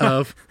death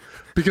of,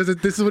 because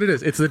this is what it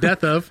is. It's the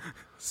death of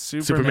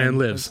Superman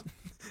Lives.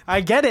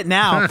 I get it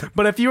now.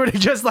 But if you were to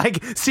just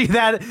like see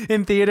that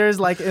in theaters,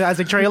 like as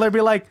a trailer, be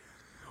like,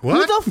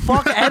 what? Who the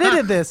fuck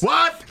edited this?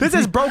 What? This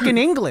is broken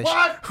English.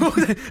 What?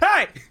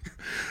 Hey,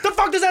 the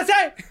fuck does that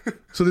say?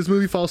 So this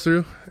movie falls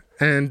through,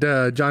 and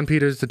John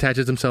Peters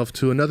attaches himself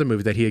to another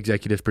movie that he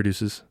executive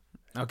produces.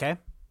 Okay.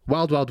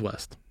 Wild Wild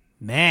West.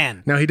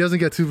 Man. Now, he doesn't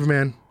get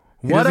Superman.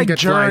 What a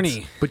journey.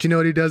 Flights, but you know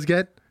what he does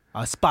get?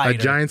 A spider. A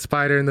giant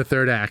spider in the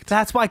 3rd act.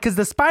 That's why, because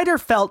the spider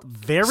felt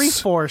very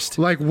forced.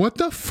 Like, what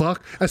the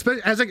fuck?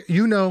 Especially,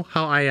 you know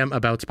how I am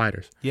about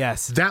spiders.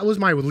 Yes. That was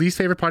my least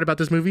favorite part about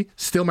this movie.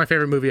 Still my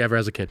favorite movie ever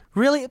as a kid.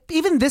 Really?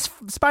 Even this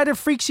spider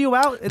freaks you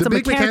out? It's the a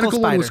big mechanical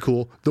spider. one was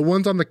cool. The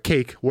ones on the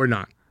cake were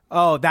not.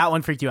 Oh, that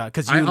one freaked you out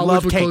because you I love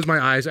always would cake. close my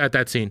eyes at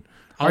that scene.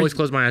 Always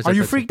close my eyes. Are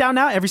you freaked out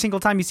now? Every single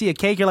time you see a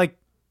cake, you're like,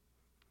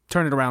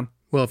 turn it around.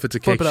 Well, if it's a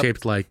cake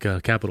shaped like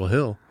Capitol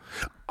Hill.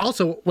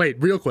 Also, wait,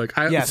 real quick.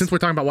 Yes. Since we're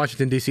talking about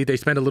Washington, D.C., they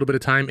spend a little bit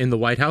of time in the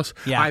White House.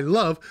 Yeah. I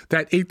love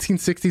that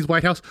 1860s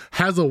White House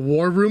has a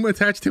war room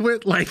attached to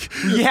it. Like,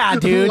 Yeah,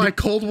 dude. like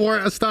Cold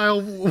War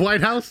style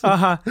White House.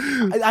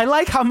 I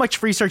like how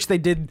much research they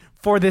did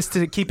for this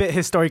to keep it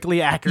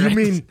historically accurate. You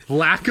mean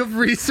lack of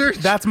research?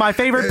 That's my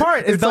favorite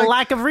part, is It's the like-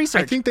 lack of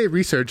research. I think they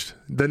researched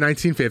the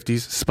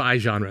 1950s spy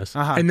genres.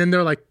 And then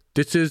they're like,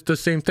 this is the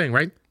same thing,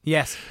 right?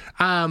 Yes.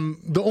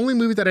 The only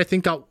movie that I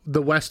think got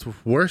the West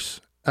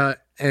worse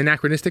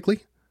anachronistically,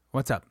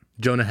 What's up?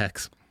 Jonah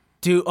Hex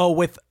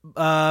With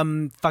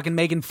fucking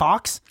Megan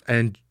Fox?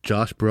 and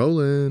Josh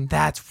Brolin.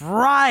 That's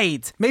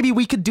right. Maybe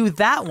we could do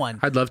that one.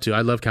 I'd love to.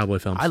 I love cowboy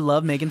films. I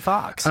love Megan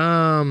Fox.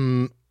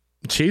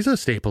 She's a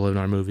staple in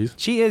our movies.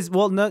 She is,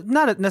 well, no,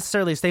 not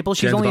necessarily a staple.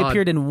 She's Jen's only bod.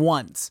 appeared in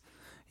once.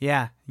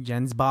 Yeah,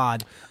 Jen's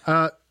bod.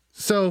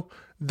 So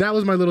that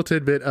was my little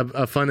tidbit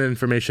of fun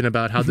information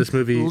about how this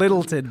movie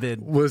Little tidbit.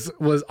 was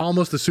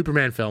almost a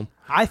Superman film.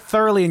 I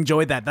thoroughly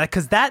enjoyed that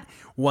because that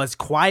was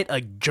quite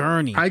a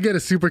journey. I get a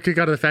super kick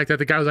out of the fact that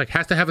the guy was like,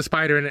 has to have a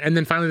spider in it. And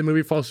then finally the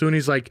movie falls through and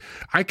he's like,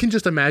 I can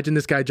just imagine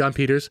this guy, John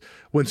Peters,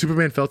 when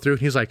Superman fell through,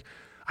 and he's like,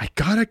 I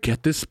gotta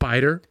get this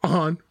spider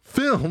on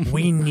film.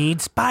 We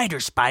need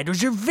spiders.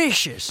 Spiders are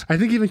vicious. I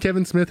think even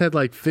Kevin Smith had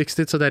like fixed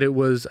it so that it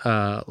was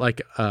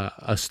like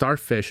a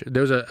starfish.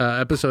 There was a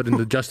episode in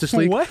the Justice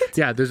League. What?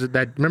 Yeah, there's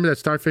remember that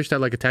starfish that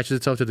like attaches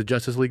itself to the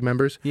Justice League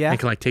members? Yeah. And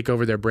can like take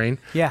over their brain?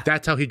 Yeah.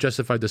 That's how he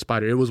justified the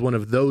spider. It was one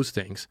of those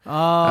things.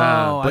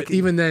 Oh, but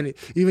even then,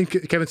 even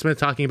Kevin Smith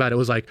talking about it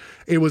was like,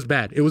 it was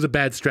bad. It was a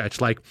bad stretch.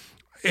 Like,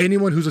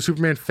 anyone who's a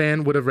Superman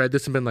fan would have read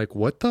this and been like,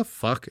 what the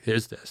fuck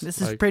is this? This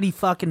is pretty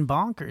fucking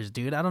bonkers,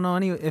 dude. I don't know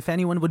if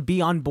anyone would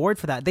be on board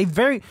for that. They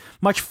very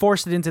much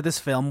forced it into this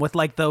film with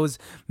like those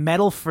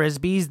metal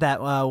frisbees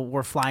that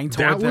were flying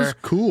toward That was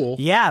cool.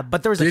 Yeah,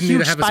 but there was Didn't a need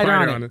huge to have a spider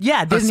spider on it.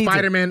 Yeah, a didn't need to.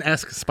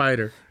 Spider-Man-esque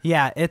spider.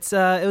 Yeah, it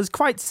was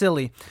quite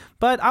silly,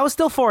 but I was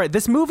still for it.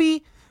 This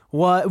movie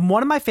was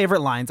one of my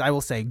favorite lines, I will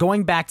say,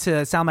 going back to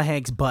Salma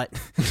Hayek's butt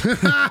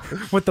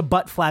with the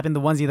butt flap in the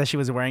onesie that she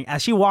was wearing.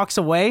 As she walks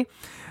away,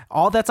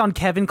 all that's on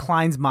Kevin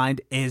Kline's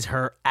mind is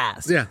her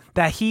ass. Yeah.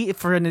 That he,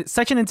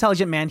 such an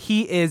intelligent man,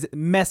 he is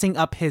messing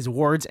up his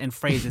words and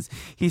phrases.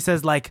 He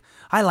says like,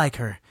 I like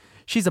her.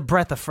 She's a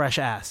breath of fresh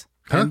ass.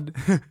 Huh?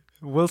 And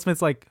Will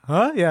Smith's like,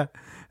 huh? Yeah.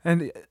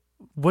 And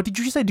what did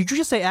you just say? Did you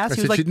just say ass? I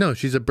He was said, like, no,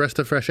 she's a breath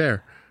of fresh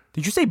air.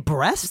 did you say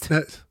breast?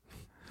 That's-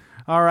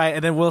 All right,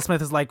 and then Will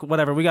Smith is like,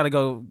 whatever, we gotta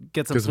go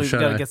get some Get some sleep. We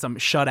gotta shut-eye. get some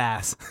shut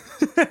ass.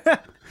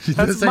 He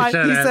does say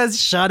shut He ass.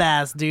 says shut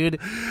ass, dude.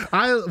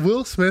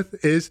 Will Smith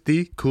is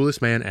the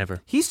coolest man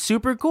ever. He's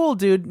super cool,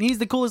 dude. He's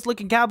the coolest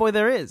looking cowboy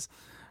there is.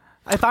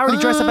 If I were to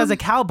dress up as a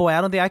cowboy,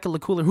 I don't think I could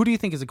look cooler. Who do you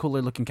think is a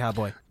cooler looking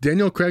cowboy?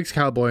 Daniel Craig's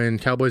cowboy in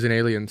Cowboys and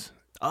Aliens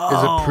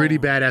is a pretty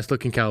badass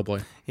looking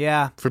cowboy.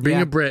 Yeah. For being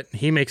yeah. a Brit,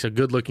 he makes a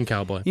good looking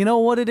cowboy. You know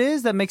what it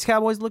is that makes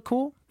cowboys look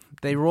cool?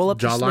 They roll up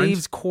their Jawlines?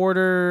 sleeves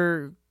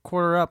quarter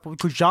up.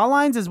 Because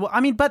jawlines is what I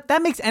mean, but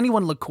that makes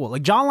anyone look cool.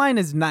 Like jawline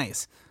is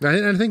nice.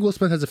 I think Will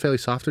Smith has a fairly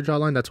softer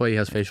jawline. That's why he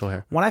has facial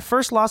hair. When I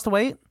first lost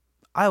weight,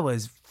 I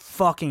was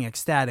fucking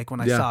ecstatic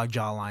when I Yeah. saw a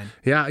jawline.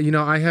 Yeah, you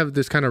know, I have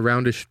this kind of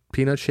roundish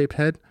peanut shaped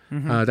head.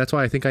 That's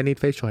why I think I need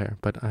facial hair,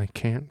 but I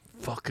can't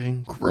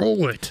fucking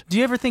grow it. Do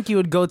you ever think you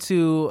would go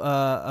to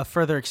a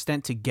further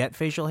extent to get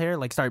facial hair,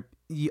 like start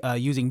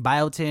using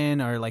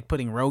biotin or like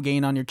putting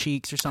Rogaine on your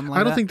cheeks or something like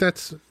that? I don't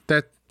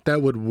think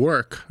that would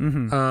work.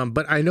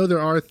 But I know there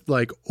are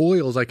like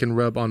oils I can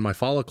rub on my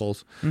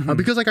follicles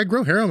because like I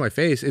grow hair on my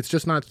face. It's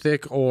just not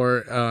thick or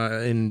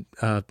in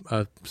a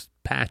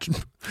patch.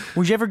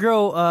 Would you ever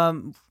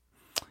grow?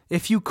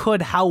 If you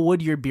could, how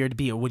would your beard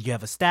be? Or would you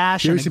have a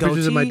stash? You ever and a see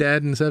pictures of my goatee?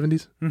 dad in the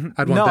 70s?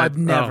 I'd want No, that. I've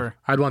never.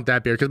 I'd want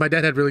that beard because my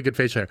dad had really good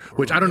facial hair,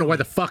 which I don't know why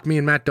the fuck me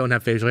and Matt don't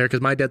have facial hair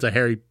because my dad's a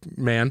hairy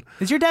man.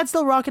 Is your dad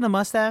still rocking a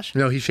mustache?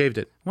 No, he shaved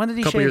it. When did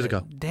he Couple shave years it?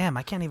 ago. Damn,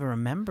 I can't even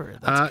remember.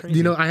 That's crazy.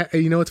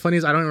 You know what's funny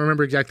is I don't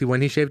remember exactly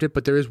when he shaved it,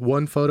 but there is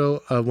one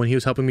photo of when he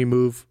was helping me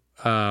move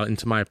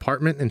into my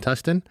apartment in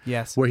Tustin.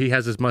 Yes. Where he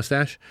has his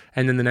mustache,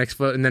 and then the next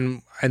photo,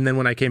 and then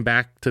when I came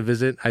back to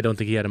visit, I don't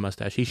think he had a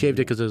mustache. He shaved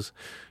it because it was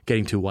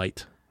getting too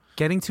white.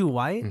 Getting too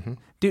white?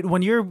 Dude,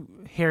 when your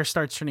hair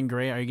starts turning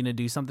gray, are you going to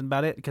do something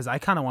about it? Because I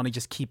kind of want to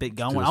just keep it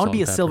going. Do a I want to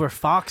be a salt and silver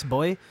fox,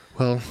 boy.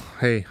 Well,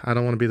 hey, I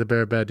don't want to be the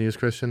bearer of bad news,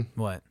 Christian.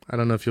 What? I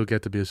don't know if you'll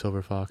get to be a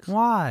silver fox.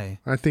 Why?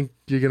 I think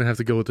you're gonna have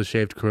to go with the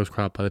shaved gross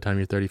crop by the time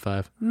you're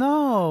 35.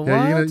 No,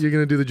 Yeah, what? you're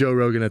gonna do the Joe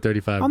Rogan at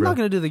 35. I'm bro. not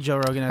going to do the Joe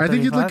Rogan at I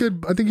think you'd look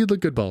 35. good. I think you'd look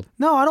good bald.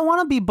 No, I don't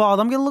want to be bald.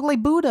 I'm going to look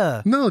like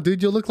Buddha. No,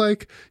 dude, you look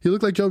like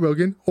Joe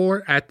Rogan,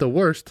 or at the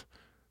worst,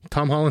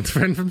 Tom Holland's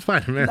friend from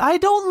Spider-Man. I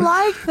don't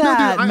like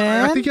that, no, dude,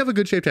 man. I think you have a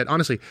good shaped head.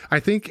 Honestly, I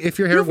think if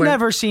your hair You've went,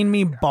 never seen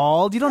me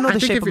bald. You don't know I the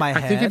think shape if of my I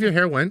head. think if your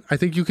hair went, I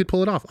think you could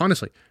pull it off.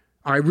 Honestly,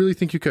 I really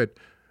think you could.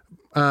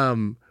 I,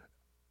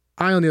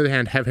 on the other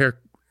hand, have hair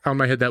on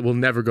my head that will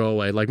never go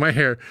away. Like my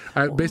hair,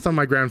 based on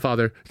my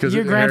grandfather, because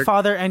your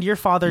grandfather and your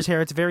father's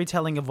hair, it's very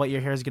telling of what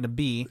your hair is going to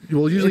be.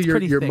 Well, usually It's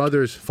pretty your thick.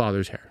 mother's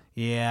father's hair.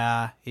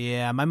 Yeah.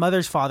 My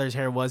mother's father's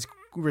hair was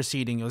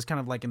receding. It was kind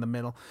of like in the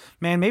middle.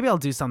 Man, maybe I'll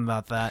do something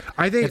about that.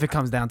 I think if it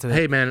comes down to that.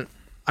 Hey, man,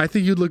 I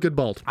think you'd look good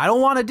bald. I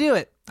don't want to do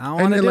it. I don't want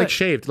to And do like it.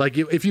 shaved. Like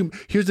if you,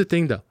 here's the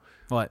thing though.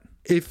 What?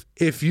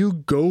 If you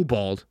go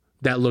bald,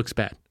 that looks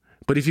bad.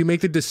 But if you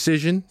make the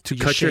decision to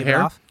cut your shave it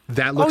hair, off?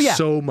 that looks yeah.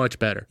 so much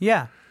better.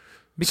 Yeah.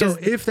 Because So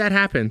if that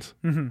happens,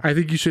 I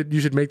think you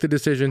should make the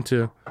decision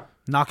to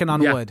knocking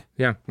on wood.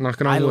 Yeah,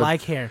 knocking on I wood.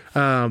 like hair.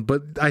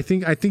 But I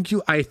think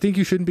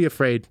you shouldn't be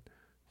afraid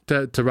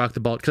to rock the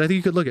bald because I think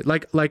you could look at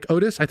like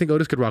Otis. I think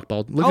Otis could rock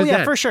bald. Look at Oh his yeah,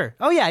 dad. for sure.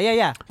 Oh yeah.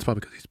 It's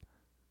probably because he's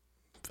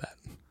fat.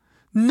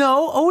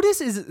 No,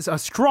 Otis is a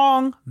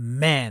strong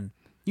man.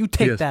 You He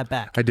take is. that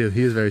back. I do.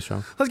 He is very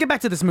strong. Let's get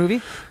back to this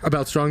movie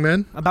About strong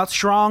men. about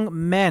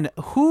strong men.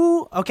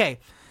 Okay,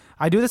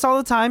 I do this all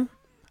the time.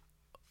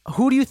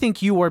 Who do you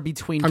think you were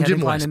between I'm Kevin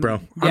Jim Kline West, and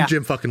bro. I'm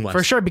Jim fucking West.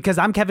 For sure, because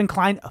I'm Kevin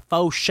Kline,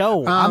 faux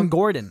show. I'm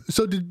Gordon.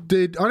 So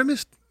did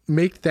Artemis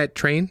make that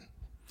train?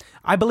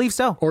 I believe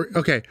so. Or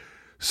okay.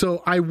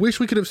 So I wish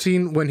we could have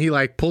seen when he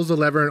like pulls the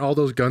lever and all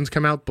those guns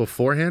come out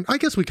beforehand. I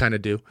guess we kind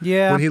of do.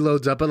 Yeah. When he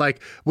loads up, but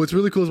like what's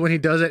really cool is when he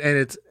does it and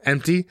it's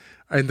empty.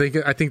 I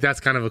think that's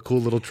kind of a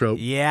cool little trope.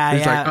 Yeah,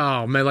 He's yeah. like,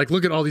 oh man, like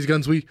look at all these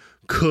guns we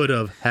could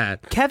have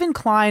had. Kevin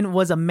Kline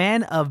was a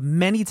man of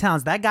many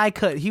talents. That guy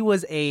he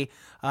was a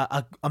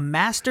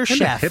master And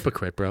chef. a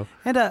hypocrite, bro.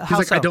 And a He's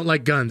like, I don't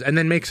like guns, and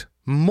then makes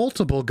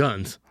multiple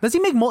guns. Does he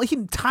make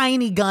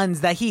tiny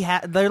guns that he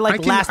had? They're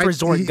like last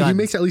resort guns. He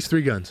makes at least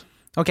 3 guns.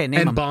 Okay, name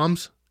And them.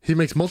 bombs. He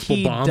makes multiple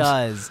He bombs.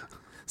 does.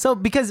 So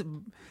because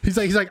He's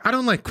like, I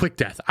don't like quick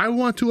death. I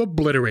want to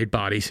obliterate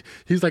bodies.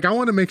 He's like, I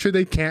want to make sure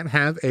they can't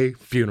have a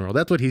funeral.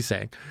 That's what he's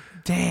saying.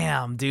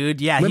 damn, dude,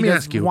 yeah, Let he me doesn't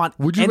ask you, want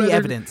would you any rather,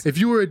 evidence. if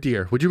you were a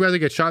deer, would you rather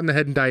get shot in the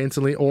head and die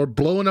instantly or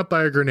blown up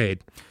by a grenade?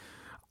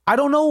 I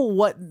don't know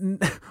what.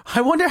 I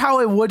wonder how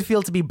it would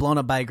feel to be blown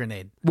up by a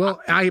grenade. Well,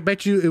 I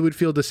bet you it would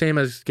feel the same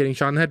as getting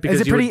shot in the head because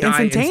Is it you pretty would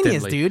die instantaneous,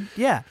 instantly. dude?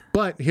 Yeah,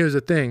 But here's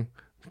the thing.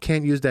 You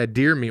can't use that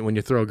deer meat when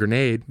you throw a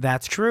grenade.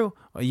 that's true.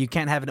 You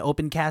can't have an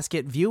open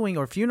casket viewing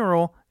or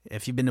funeral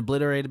if you've been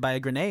obliterated by a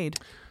grenade.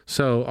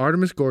 So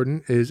Artemis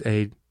Gordon is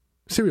a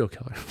serial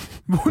killer.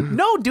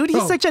 No, dude,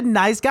 he's such a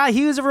nice guy.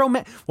 He was a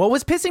What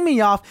was pissing me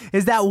off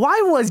is that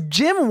why was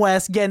Jim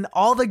West getting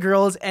all the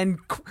girls and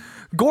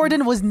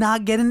Gordon was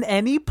not getting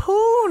any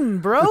poon,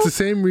 bro? It's the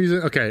same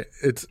reason. Okay,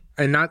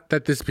 and not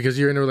that this because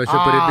you're in a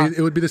relationship, but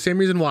it would be the same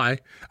reason why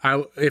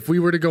if we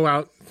were to go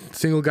out,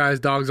 single guys,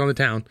 dogs on the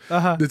town.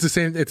 It's the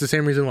same. It's the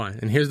same reason why.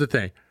 And here's the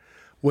thing: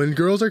 when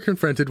girls are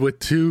confronted with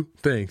 2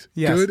 things,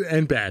 Yes. good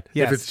and bad,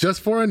 Yes. if it's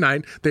just for a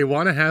night, they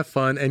want to have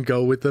fun and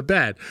go with the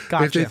bad.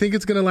 Gotcha. If they think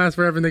it's going to last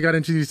forever and they got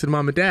introduced to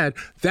mom and dad,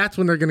 that's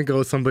when they're going to go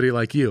with somebody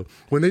like you.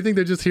 When they think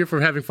they're just here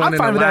for having fun I'm and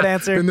fine a with laugh, that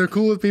answer. and they're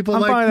cool with people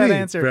I'm like fine me, with that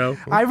answer, bro.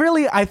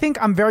 I think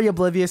I'm very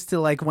oblivious to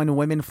like when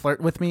women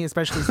flirt with me,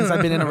 especially since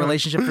I've been in a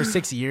relationship for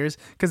 6 years.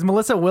 Because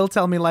Melissa will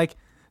tell me like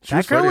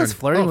that girl was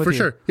flirting with for you.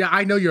 sure. Yeah,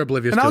 I know you're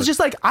oblivious. And to I was it. just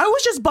like, I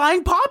was just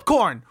buying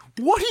popcorn.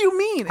 What do you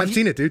mean? I've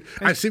seen it, dude.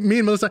 Me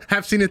and Melissa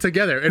have seen it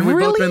together, and we've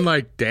both Really? been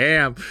like,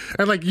 "Damn!"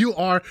 And like you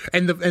are,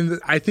 and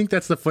I think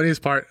that's the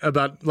funniest part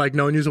about like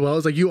knowing you so well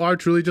is like you are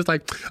truly just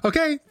like,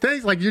 "Okay,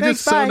 thanks." Like you're Thanks,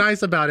 just bye. so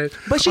nice about it.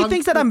 But she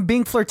thinks that I'm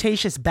being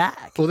flirtatious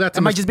back. Well, that's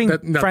Am I just being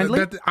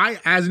friendly?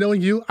 As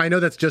knowing you, I know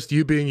that's just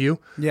you being you.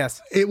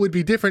 Yes. It would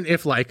be different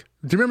if like,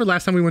 do you remember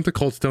last time we went to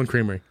Cold Stone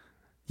Creamery?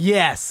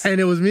 Yes.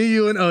 And it was me,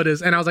 you, and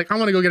Otis. And I was like, I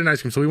want to go get an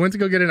ice cream. So we went to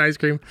go get an ice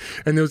cream.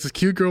 And there was this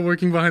cute girl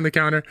working behind the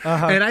counter.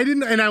 And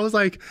I was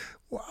like,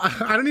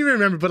 I don't even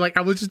remember, but like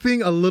I was just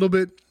being a little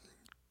bit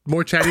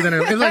more chatty than I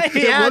was. Like,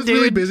 Yeah, it was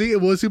really dude. busy.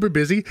 It was super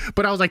busy.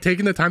 But I was like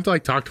taking the time to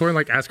like talk to her and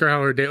like ask her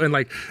how her day and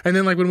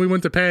then like when we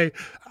went to pay,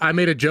 I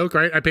made a joke,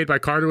 right? I paid by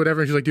card or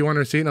whatever. And she's like, do you want a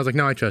receipt? And I was like,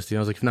 no, I trust you. And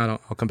I was like, if not,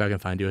 I'll come back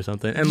and find you or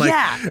something. And like,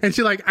 Yeah. and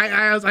she like,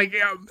 I was like,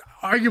 yeah,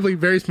 arguably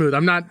very smooth.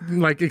 I'm not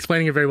like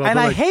explaining it very well. And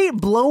but, I like, hate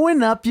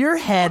blowing up your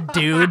head,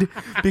 dude,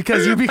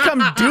 because you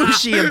become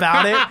douchey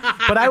about it.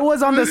 But I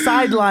was on the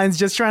sidelines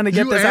just trying to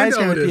get You this and ice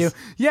cream with Otis. you.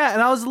 Yeah,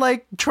 and I was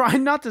like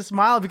trying not to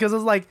smile because I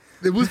was like,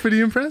 it was pretty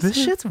impressive. this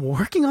shit's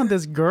working on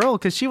this girl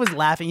because she was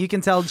laughing. You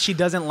can tell she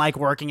doesn't like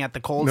working at the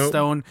Cold Nope.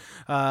 Stone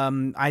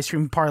ice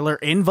cream parlor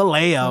in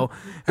Vallejo.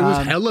 It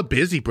was hella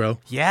busy, bro.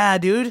 Yeah,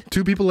 dude.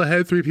 2 people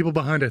ahead, 3 people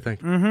behind, I think.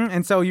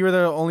 And so you were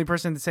the only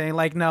person saying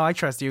like, no, I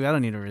trust you. I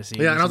don't need a receipt.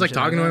 Yeah, or and I was some like shit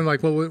talking to that. him,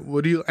 like, well,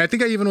 what do you? I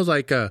think I even was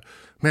like, man,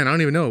 I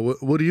don't even know.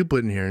 What do you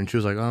put in here? And she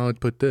was like, oh,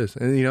 I'd put this.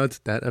 And you know, it's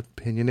that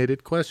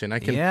opinionated question. I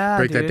can Yeah,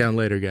 break that dude. down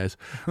later, guys.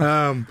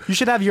 You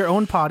should have your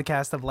own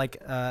podcast of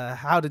like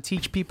how to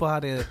teach people how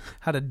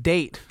to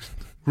date.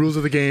 Rules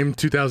of the Game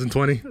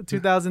 2020.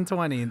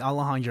 2020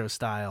 Alejandro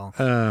style.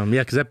 Yeah,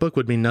 because that book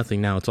would mean nothing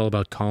now. It's all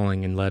about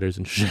calling and letters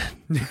and shit.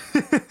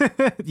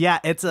 Yeah,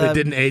 it's It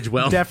didn't age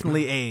well.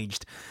 definitely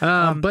aged.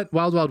 But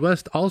Wild Wild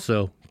West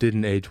also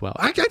didn't age well.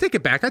 I take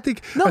it back. I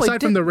think No, it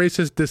aside from did- the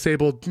racist,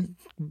 disabled,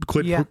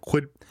 Yeah.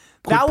 quid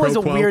That was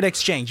a quo. weird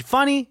exchange.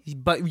 Funny,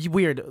 but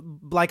weird.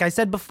 Like I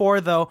said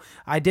before, though,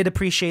 I did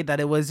appreciate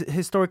that it was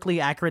historically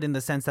accurate in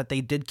the sense that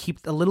they did keep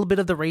a little bit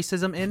of the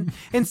racism in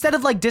instead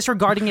of like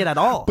disregarding it at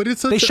all. But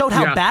it's they showed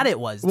how bad it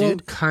was, dude. Well,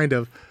 kind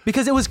of.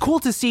 Because it was cool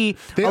to see.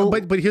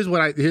 But here's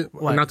what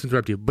not to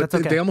interrupt you, but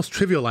That's okay. they almost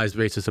trivialized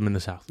racism in the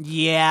South.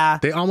 Yeah.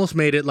 They almost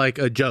made it like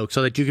a joke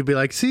so that you could be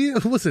like, see,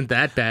 it wasn't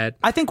that bad.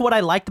 I think what I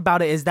liked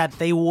about it is that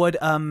they would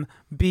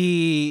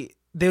be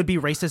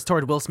racist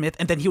toward Will Smith,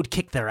 and then he would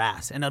kick their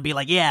ass, and they'll be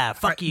like, "Yeah,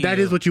 fuck you." That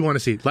is what you want to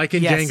see, like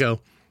in Yes. Django,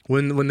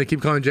 when they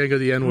keep calling Django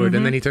the N-word,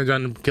 and then he turns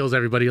around and kills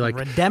everybody. Like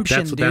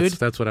Redemption, dude.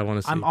 That's what I want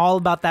to see. I'm all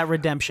about that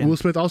redemption. Will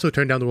Smith also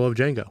turned down the role of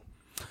Django.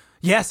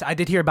 Yes, I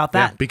did hear about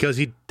that. Because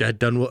he had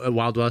done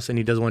Wild West and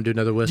he doesn't want to do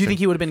another Western. Do you think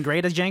he would have been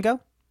great as Django,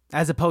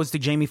 as opposed to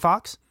Jamie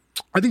Foxx?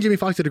 I think Jamie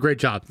Foxx did a great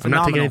job. I'm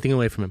not taking anything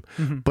away from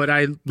him. But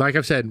like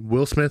I've said,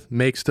 Will Smith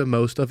makes the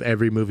most of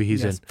every movie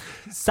he's in.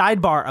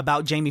 Sidebar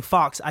about Jamie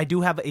Foxx. I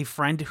do have a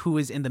friend who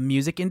is in the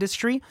music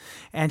industry,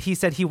 and he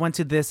said he went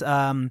to this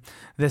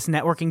this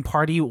networking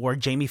party where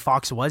Jamie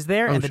Foxx was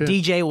there, and the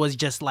DJ was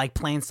just like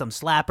playing some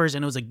slappers,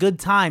 and it was a good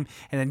time.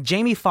 And then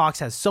Jamie Foxx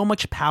has so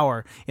much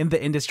power in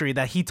the industry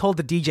that he told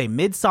the DJ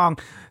mid-song,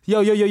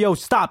 yo,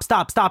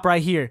 stop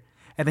right here.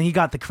 And then he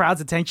got the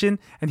crowd's attention,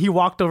 and he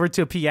walked over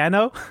to a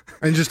piano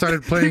and just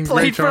started playing.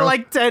 Played for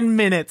like 10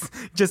 minutes.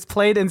 Just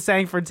played and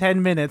sang for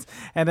 10 minutes,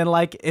 and then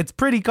like it's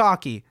pretty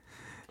cocky.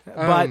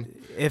 But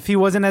if he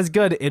wasn't as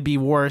good, it'd be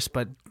worse.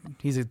 But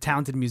he's a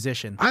talented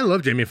musician. I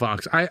love Jamie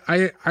Foxx.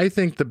 I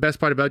think the best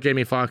part about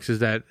Jamie Foxx is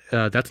that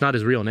that's not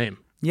his real name.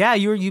 Yeah,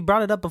 you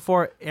brought it up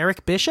before.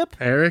 Eric Bishop.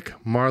 Eric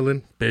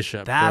Marlon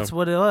Bishop. That's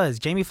what it was.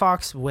 Jamie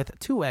Foxx with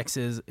 2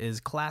 X's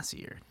is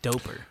classier,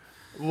 doper.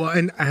 Well,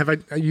 and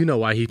you know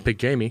why he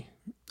picked Jamie?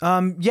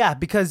 Yeah,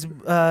 because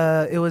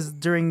it was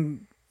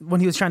during when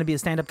he was trying to be a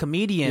stand-up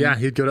comedian. Yeah,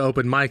 he'd go to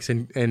open mics,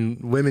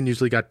 and women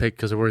usually got picked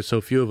because there were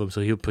so few of them.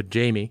 So he would put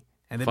Jamie,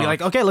 and they'd be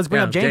like, "Okay, let's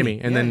bring up Jamie."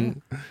 And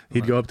then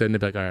he'd go up there and they'd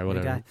be like, "All right,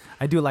 whatever."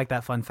 I do like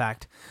that fun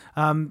fact.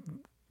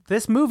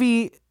 This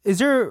movie, is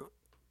there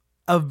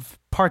a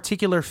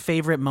particular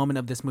favorite moment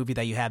of this movie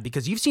that you have?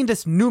 Because you've seen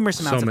this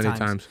numerous amounts of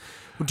times.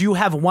 Do you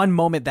have one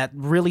moment that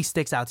really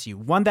sticks out to you?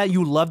 One that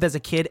you loved as a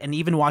kid, and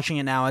even watching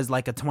it now as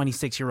like a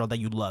 26-year-old that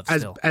you love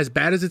still? As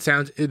bad as it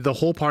sounds, the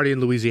whole party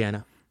in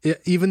Louisiana.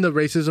 Even the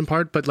racism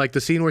part, but like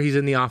the scene where he's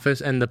in the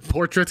office and the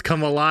portraits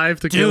come alive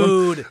to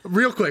kill him.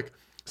 Real quick.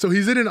 So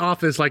he's in an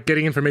office like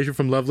getting information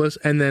from Loveless,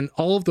 and then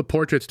all of the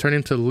portraits turn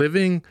into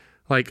living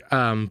like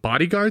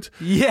bodyguards.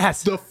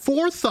 Yes. The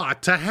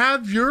forethought to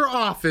have your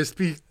office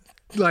be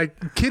like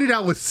kitted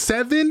out with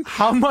 7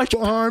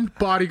 armed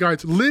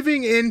bodyguards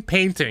living in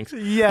paintings.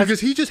 Yes.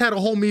 Because he just had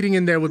a whole meeting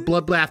in there with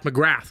Bloodbath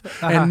McGrath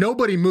and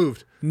nobody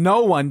moved.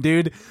 No one,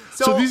 dude.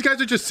 So these guys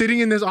are just sitting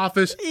in this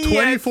office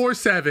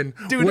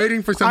 24/7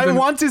 waiting for something. I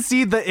want to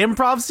see the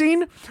improv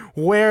scene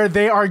where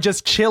they are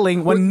just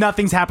chilling when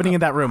nothing's happening in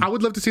that room. I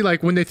would love to see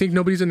like when they think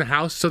nobody's in the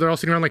house, so they're all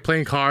sitting around like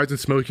playing cards and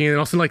smoking, and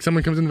all of a sudden like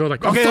someone comes in the door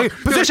like, okay,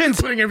 fuck, positions,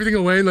 like, putting everything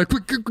away, like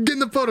get in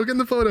the photo.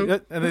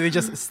 And then they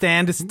just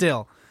stand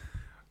still.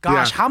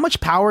 Gosh, how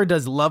much power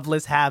does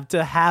Loveless have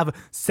to have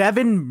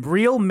 7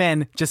 real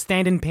men just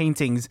stand in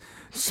paintings?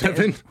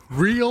 7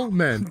 real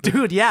men.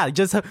 Dude, yeah,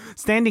 just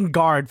standing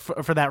guard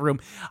for that room.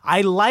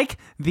 I like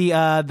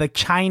the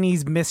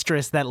Chinese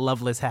mistress that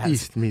Loveless has.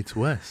 East meets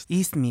West.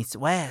 East meets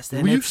West.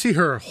 And you see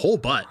her whole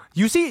butt.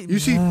 You see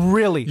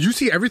really. You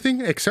see everything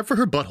except for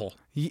her butthole.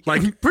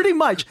 Like pretty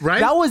much,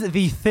 right? That was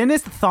the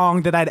thinnest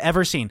thong that I'd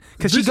ever seen.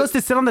 Because she goes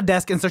to sit on the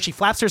desk, and so she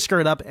flaps her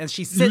skirt up, and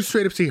she sits. You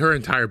straight up see her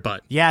entire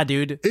butt. Yeah,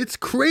 dude. It's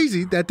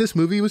crazy that this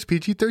movie was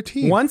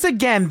PG-13. Once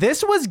again,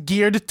 this was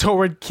geared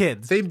toward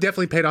kids. They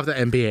definitely paid off the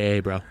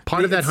MPAA, bro.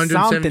 Part of that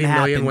 $170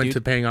 million went to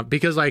paying up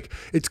because, like,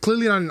 it's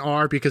clearly not an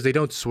R because they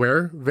don't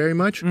swear very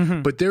much.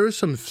 But there is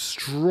some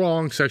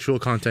strong sexual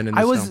content in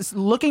this. I was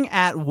looking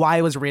at why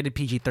it was rated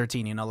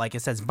PG-13. You know, like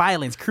it says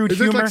violence, crude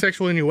humor. It looks like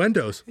sexual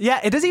innuendos. Yeah,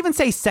 it doesn't even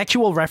say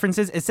sexual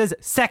references. It says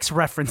sex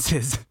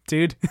references,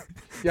 dude.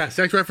 Yeah,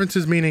 sex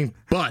references meaning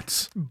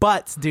butts.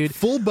 Butts, dude.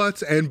 Full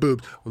butts and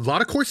boobs. A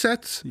lot of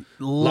corsets. A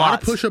lot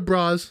of push-up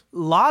bras. A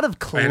lot of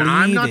cleavage. And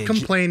I'm not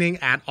complaining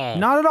at all.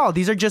 Not at all.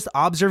 These are just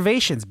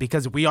observations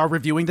because we are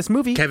reviewing this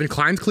movie. Kevin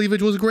Kline's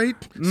cleavage was great.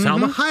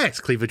 Salma Hayek's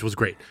cleavage was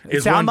great.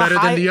 Is one better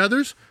than the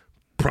others?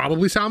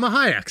 Probably Salma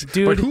Hayek's.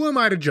 Dude, but who am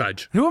I to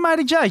judge? Who am I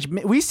to judge?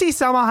 We see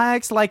Salma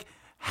Hayek's like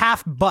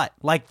half butt.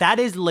 Like that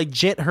is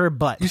legit her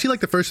butt. You see like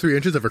the first 3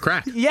 inches of her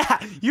crack.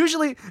 Yeah.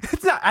 Usually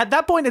it's not, at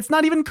that point it's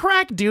not even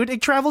crack, dude.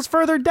 It travels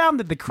further down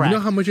than the crack. You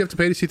know how much you have to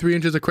pay to see 3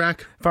 inches of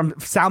crack? From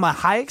Salma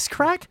Hayek's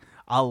crack?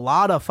 A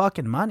lot of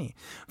fucking money.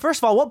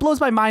 First of all, what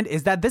blows my mind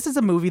is that this is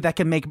a movie that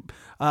can make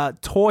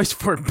toys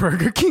for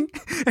Burger King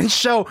and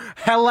show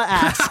hella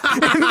ass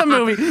in the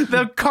movie.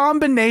 The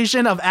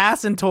combination of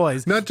ass and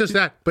toys. Not just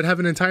that, but have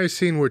an entire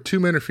scene where 2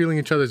 men are feeling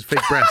each other's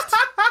fake breasts.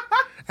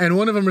 And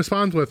one of them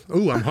responds with,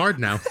 "Ooh, I'm hard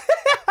now."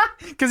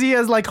 Because he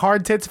has like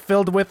hard tits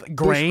filled with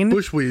grain.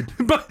 Bushweed.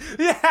 But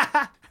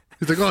yeah.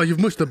 He's like, oh, you've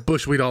mushed the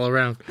bushweed all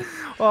around.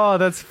 Oh,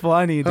 that's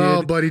funny, dude.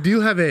 Oh, buddy, do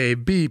you have a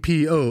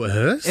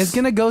BPOS? It's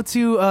gonna go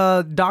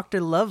to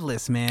Dr.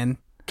 Lovelace, man.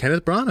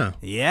 Kenneth Branagh.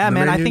 Yeah, The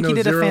man. I you think he know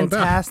did a zero about.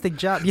 fantastic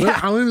job. Well, Yeah.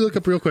 I'm going to look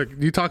up real quick.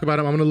 You talk about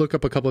him. I'm going to look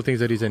up a couple of things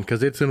that he's in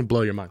because it's going to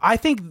blow your mind. I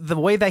think the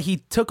way that he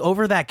took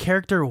over that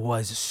character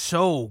was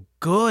so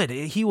good.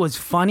 He was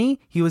funny.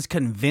 He was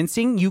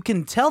convincing. You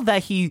can tell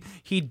that he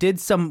did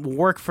some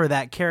work for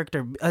that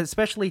character,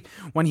 especially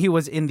when he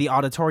was in the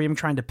auditorium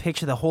trying to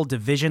picture the whole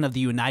division of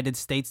the United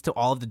States to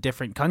all of the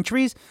different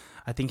countries.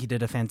 I think he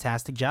did a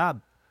fantastic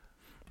job.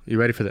 You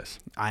ready for this?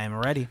 I am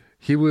ready.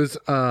 He was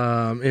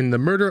in The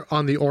Murder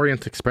on the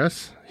Orient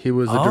Express. He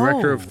was the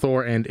director of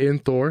Thor and in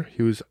Thor.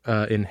 He was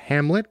in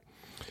Hamlet.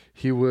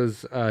 He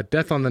was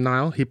Death on the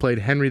Nile. He played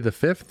Henry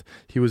V.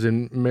 He was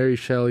in Mary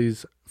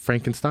Shelley's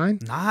Frankenstein.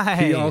 Nice.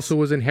 He also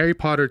was in Harry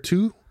Potter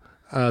 2,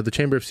 The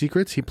Chamber of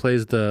Secrets. He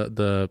plays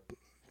the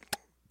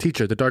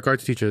teacher, the dark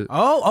arts teacher.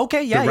 Oh,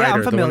 okay. Yeah, the writer,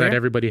 I'm familiar. the one that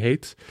everybody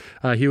hates.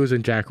 He was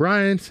in Jack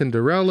Ryan,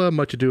 Cinderella,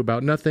 Much Ado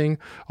About Nothing,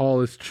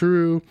 All Is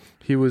True.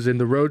 He was in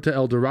The Road to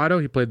El Dorado.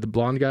 He played the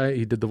blonde guy.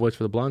 He did the voice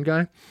for the blonde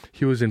guy.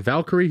 He was in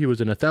Valkyrie. He was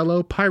in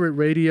Othello, Pirate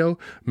Radio,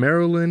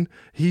 Marilyn.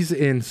 He's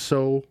in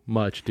so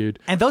much, dude.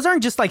 And those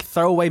aren't just like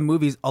throwaway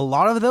movies. A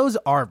lot of those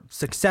are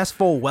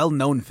successful,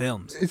 well-known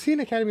films. Is he an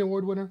Academy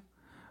Award winner?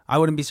 I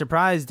wouldn't be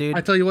surprised, dude.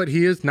 I tell you what,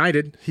 he is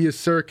knighted. He is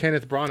Sir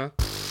Kenneth Branagh.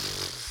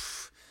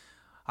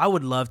 I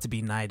would love to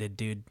be knighted,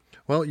 dude.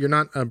 Well, you're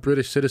not a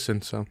British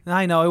citizen, so.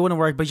 I know it wouldn't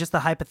work, but just the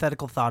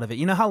hypothetical thought of it.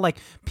 You know how like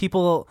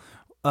people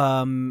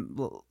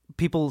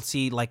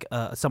see like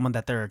someone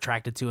that they're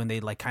attracted to and they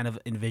like kind of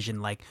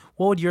envision like,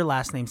 what would your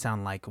last name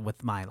sound like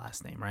with my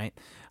last name, right?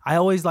 I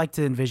always like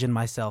to envision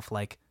myself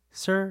like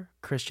Sir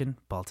Christian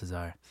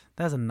Baltazar.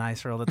 That's a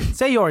nice role.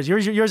 Say yours.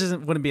 Yours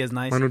wouldn't be as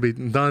nice. Mine would be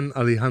Don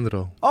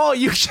Alejandro. Oh,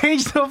 you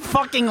changed the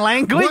fucking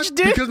language, What?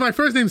 dude? Because my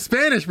first name's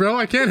Spanish, bro.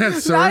 I can't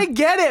have Sir. I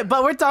get it,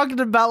 but we're talking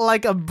about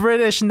like a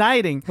British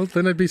knighting. Well,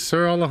 then it'd be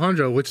Sir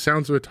Alejandro, which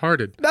sounds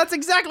retarded. That's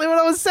exactly what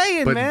I was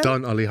saying, But man.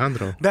 Don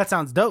Alejandro. That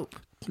sounds dope.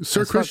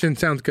 Sir Christian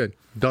sounds good.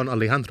 Don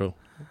Alejandro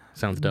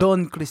sounds dope.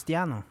 Don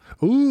Cristiano.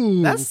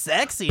 Ooh. That's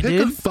sexy, Pick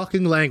dude. a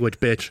fucking language,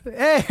 bitch.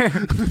 Hey,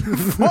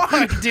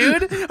 fuck,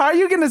 dude. How are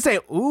you gonna say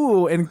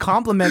ooh and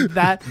compliment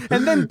that,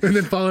 and then And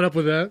then follow it up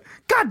with that.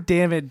 God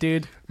damn it,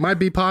 dude? My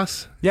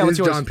BPOS Yeah, what's is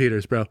yours? John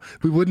Peters, bro.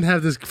 We wouldn't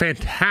have this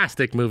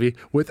fantastic movie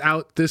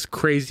without this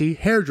crazy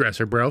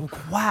hairdresser, bro.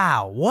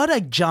 Wow, what a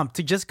jump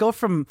to just go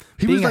from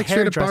He being was like a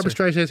straight up Barbara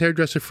hairdresser. Streisand's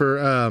hairdresser for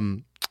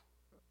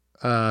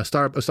A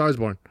Star Is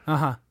Born.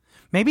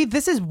 Maybe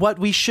this is what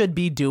we should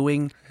be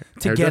doing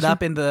to get Hairdresser?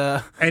 up in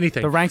the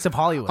Anything. ranks of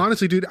Hollywood.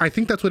 Honestly, dude, I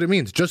think that's what it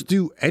means. Just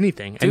do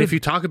anything. And if you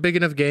talk a big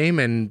enough game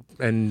and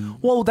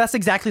Well, that's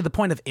exactly the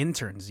point of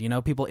interns. You know,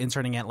 people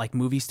interning at like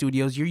movie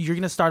studios. You're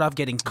gonna start off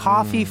getting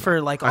coffee for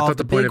like I all thought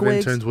the the point of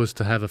bigwigs. interns was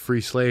to have a free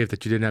slave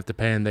that you didn't have to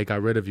pay and they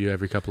got rid of you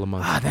every couple of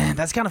months. Ah, man,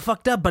 that's kind of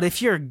fucked up. But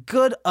if you're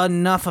good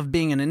enough of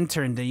being an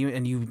intern, that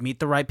you meet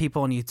the right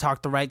people and you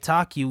talk the right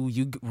talk,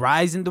 you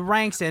rise in the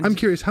ranks. And I'm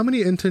curious, how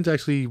many interns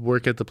actually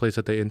work at the place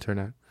that they intern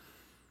at?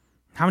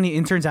 how many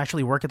interns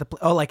actually work at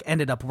the like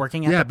ended up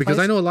working at Yeah, the because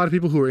place? I know a lot of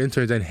people who were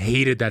interns and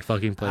hated that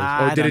fucking place.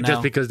 I Or did don't it just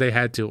know. because they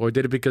had to, or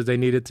did it because they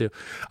needed to.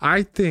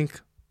 I think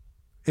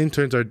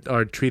interns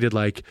are treated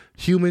like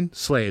human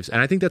slaves.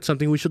 And I think that's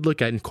something we should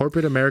look at in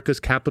corporate America's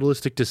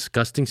capitalistic,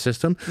 disgusting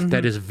system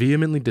that is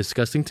vehemently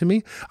disgusting to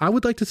me. I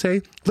would like to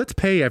say, let's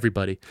pay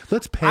everybody.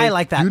 Let's pay I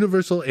like that.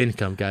 universal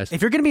income, guys.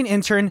 If you're gonna be an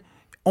intern,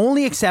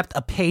 only accept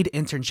a paid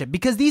internship,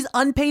 because these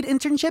unpaid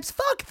internships,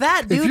 fuck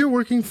that, dude. If you're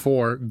working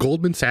for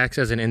Goldman Sachs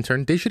as an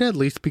intern, they should at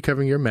least be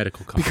covering your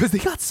medical costs. Because they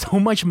got so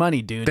much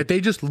money, dude. That they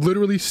just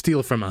literally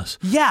steal from us.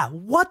 Yeah,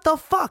 what the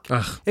fuck?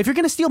 Ugh. If you're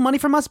gonna steal money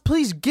from us,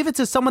 please give it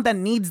to someone that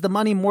needs the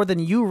money more than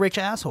you rich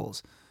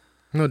assholes.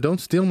 No,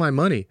 don't steal my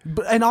money.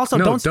 And also,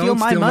 No, don't steal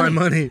my my money.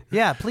 money.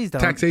 Yeah, please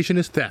don't. Taxation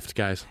is theft,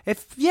 guys.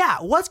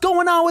 What's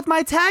going on with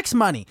my tax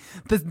money?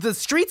 The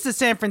streets of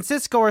San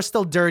Francisco are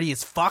still dirty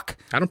as fuck.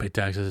 I don't pay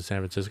taxes in San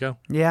Francisco.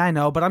 Yeah, I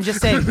know, but I'm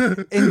just saying,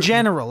 in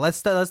general,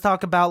 let's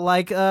talk about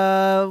like,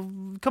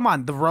 come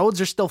on, the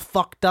roads are still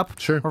fucked up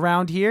Sure.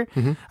 around here.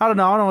 I don't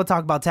know. I don't want to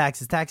talk about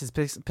taxes. Taxes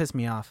piss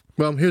me off.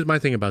 Well, here's my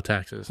thing about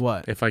taxes.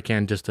 What? If I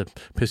can, just to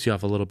piss you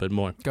off a little bit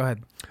more. Go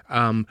ahead.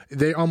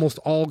 They almost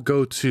all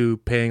go to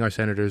paying our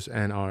senators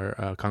and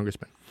our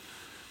congressmen.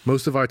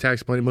 Most of our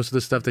tax money, most of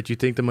the stuff that you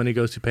think the money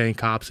goes to paying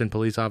cops and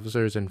police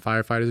officers and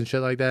firefighters and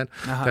shit like that,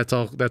 that's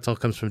all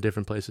comes from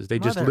different places. They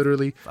just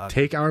literally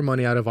take our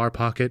money out of our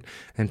pocket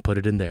and put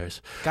it in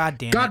theirs. God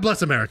damn God it.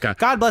 bless America.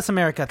 God bless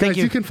America. Thank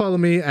Guys, you can follow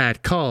me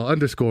at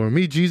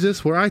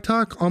call_me_Jesus, where I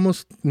talk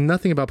almost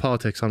nothing about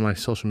politics on my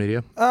social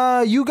media.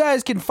 You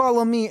guys can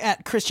follow me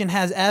at Christian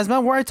Has Asthma,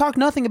 where I talk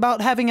nothing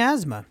about having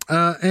asthma.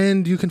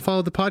 And you can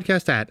follow the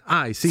podcast at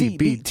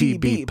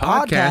ICBTB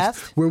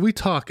Podcast, where we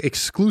talk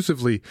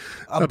exclusively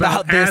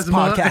About this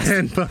asthma podcast.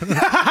 and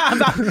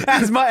About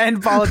asthma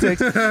and politics,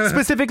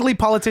 specifically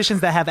politicians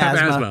that have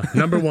asthma.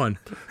 Number 1,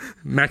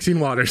 Maxine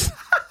Waters.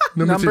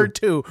 Number Number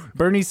 2, 2,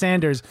 Bernie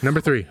Sanders.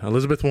 Number 3,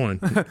 Elizabeth Warren.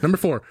 Number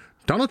 4,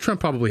 Donald Trump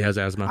probably has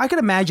asthma. I could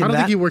imagine I don't that.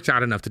 think he works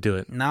out enough to do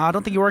it. No, I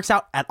don't think he works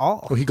out at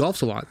all. Well, he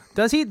golfs a lot.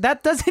 Does he?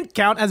 That doesn't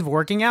count as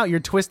working out. You're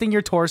twisting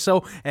your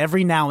torso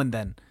every now and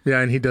then. Yeah,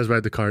 and he does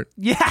ride the cart.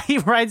 Yeah, he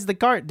rides the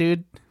cart,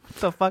 dude. What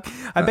the fuck?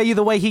 I bet you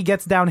the way he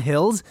gets down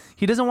hills,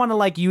 he doesn't want to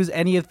like use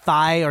any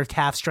thigh or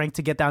calf strength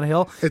to get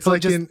downhill. It's He'll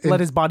like just let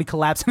his body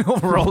collapse and he'll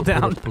roll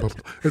down.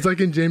 It's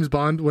like in James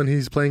Bond when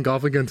he's playing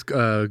golf against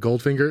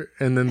Goldfinger,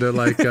 and then they're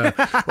like, "Oh,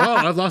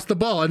 I've lost the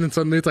ball," and then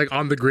suddenly it's like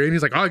on the green.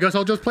 He's like, "Oh, I guess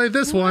I'll just play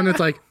this one."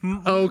 It's like,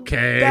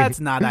 okay, That's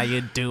not how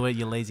you do it,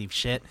 you lazy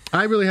shit.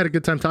 I really had a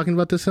good time talking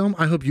about this film.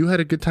 I hope you had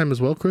a good time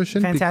as well,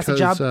 Christian. Fantastic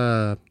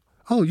job.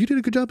 Oh, you did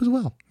a good job as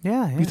well.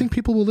 Yeah. You think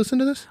people will listen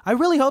to this? I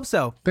really hope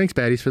so. Thanks,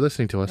 baddies, for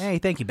listening to us. Hey,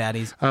 thank you,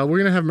 baddies. We're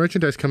going to have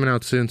merchandise coming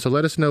out soon, so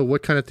let us know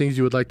what kind of things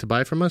you would like to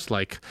buy from us,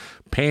 like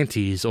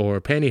panties or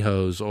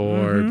pantyhose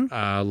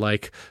or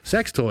like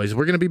sex toys.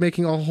 We're going to be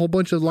making a whole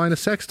bunch of line of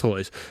sex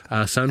toys,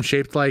 some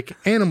shaped like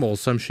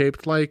animals, some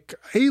shaped like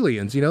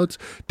aliens. You know, it's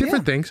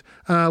different things.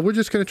 We're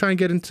just going to try and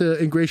get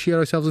into ingratiate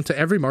ourselves into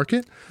every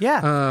market.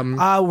 Yeah.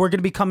 We're going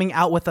to be coming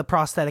out with a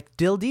prosthetic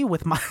dildy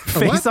with my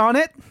face what? on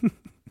it.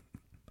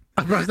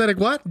 A prosthetic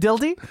what?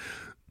 Dildy?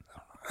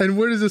 And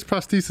where does this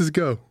prosthesis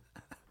go?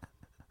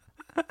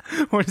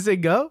 Where does it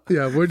go?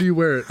 Yeah, where do you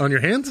wear it? On your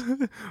hands?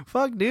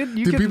 Fuck, dude.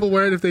 Do people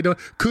wear it if they don't?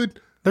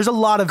 There's a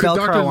lot of Could Velcro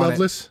Dr. on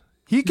Loveless it.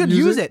 He could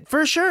use it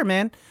for sure,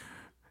 man.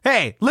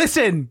 Hey,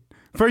 listen.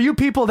 For you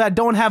people that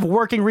don't have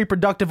working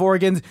reproductive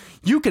organs,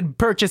 you could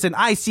purchase an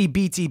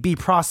ICBTB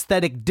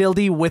prosthetic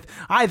dildy with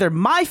either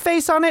my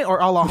face on it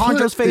or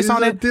Alejandro's face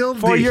on it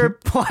for your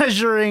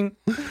pleasuring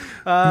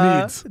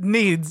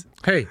needs.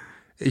 Hey,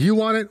 if you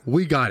want it,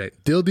 we got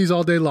it. Dildies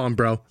all day long,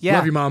 bro. Yeah.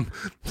 Love you, Mom.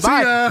 Bye. See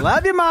ya.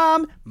 Love you,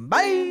 Mom.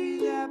 Bye. It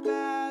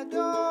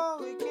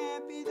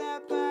can't be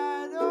that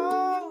bad.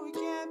 Oh, it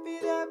can't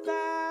be that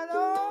bad.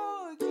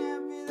 Oh, it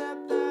can't be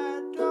that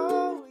bad.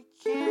 Oh, it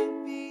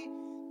can't be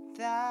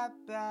that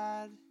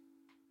bad.